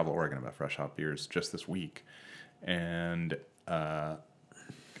article for Travel Oregon about fresh hop beers just this week, and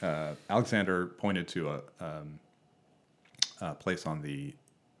Alexander pointed to a place on the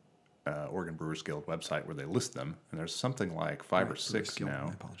Oregon Brewers Guild website where they list them, and there's something like 5 or 6 Guild, now.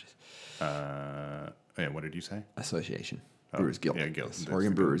 My apologies. Yeah, what did you say? Association. Brewers Guild. Yeah, Guild. Yes.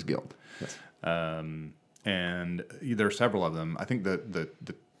 Oregon Brewers Guild. Yes. And there are several of them. I think the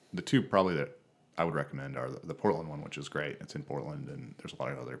two probably that I would recommend are the Portland one, which is great. It's in Portland, and there's a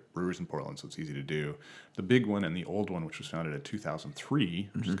lot of other brewers in Portland, so it's easy to do. The big one and the old one, which was founded in 2003,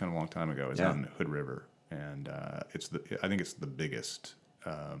 which is kind of a long time ago, is out in Hood River, and I think it's the biggest.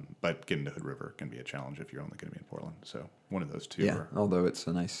 But getting to Hood River can be a challenge if you're only going to be in Portland. So one of those two. Yeah, although it's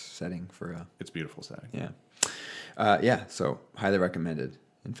a nice setting for it's a beautiful setting. Yeah. So highly recommended.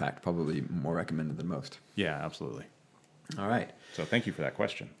 In fact, probably more recommended than most. Yeah, absolutely. All right. So thank you for that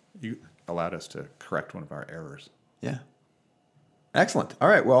question. You allowed us to correct one of our errors. Yeah. Excellent. All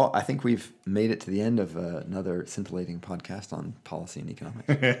right. Well, I think we've made it to the end of another scintillating podcast on policy and economics.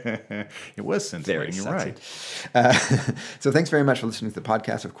 It was scintillating. You're right. So thanks very much for listening to the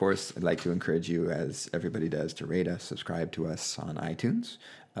podcast. Of course, I'd like to encourage you, as everybody does, to rate us, subscribe to us on iTunes.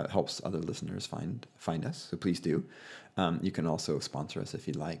 It helps other listeners find us. So please do. You can also sponsor us if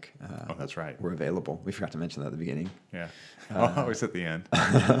you'd like. That's right. We're available. We forgot to mention that at the beginning. Yeah. Always at the end,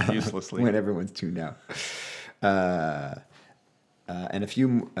 uselessly. When everyone's tuned out. And a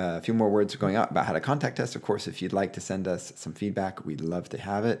few more words going out about how to contact us. Of course, if you'd like to send us some feedback, we'd love to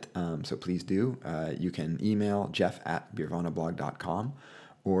have it. So please do. You can email jeff@beervanablog.com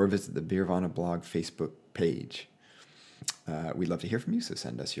or visit the Beervana blog Facebook page. We'd love to hear from you, so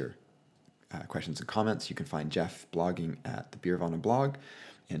send us your questions and comments. You can find Jeff blogging at the Beervana blog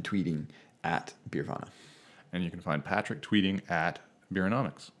and tweeting at Beervana. And you can find Patrick tweeting at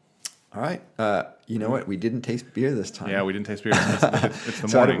Beeronomics. All right. You know what? We didn't taste beer this time. Yeah, we didn't taste beer. It's the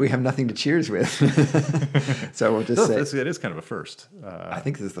so morning. We have nothing to cheers with. So we'll just say... It is kind of a first. I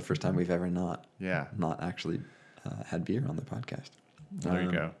think this is the first time we've ever not actually had beer on the podcast. There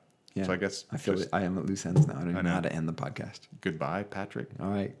you go. Yeah. So I guess... I feel I am at loose ends now. I don't even know how to end the podcast. Goodbye, Patrick. All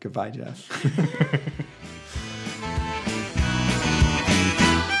right. Goodbye, Jeff.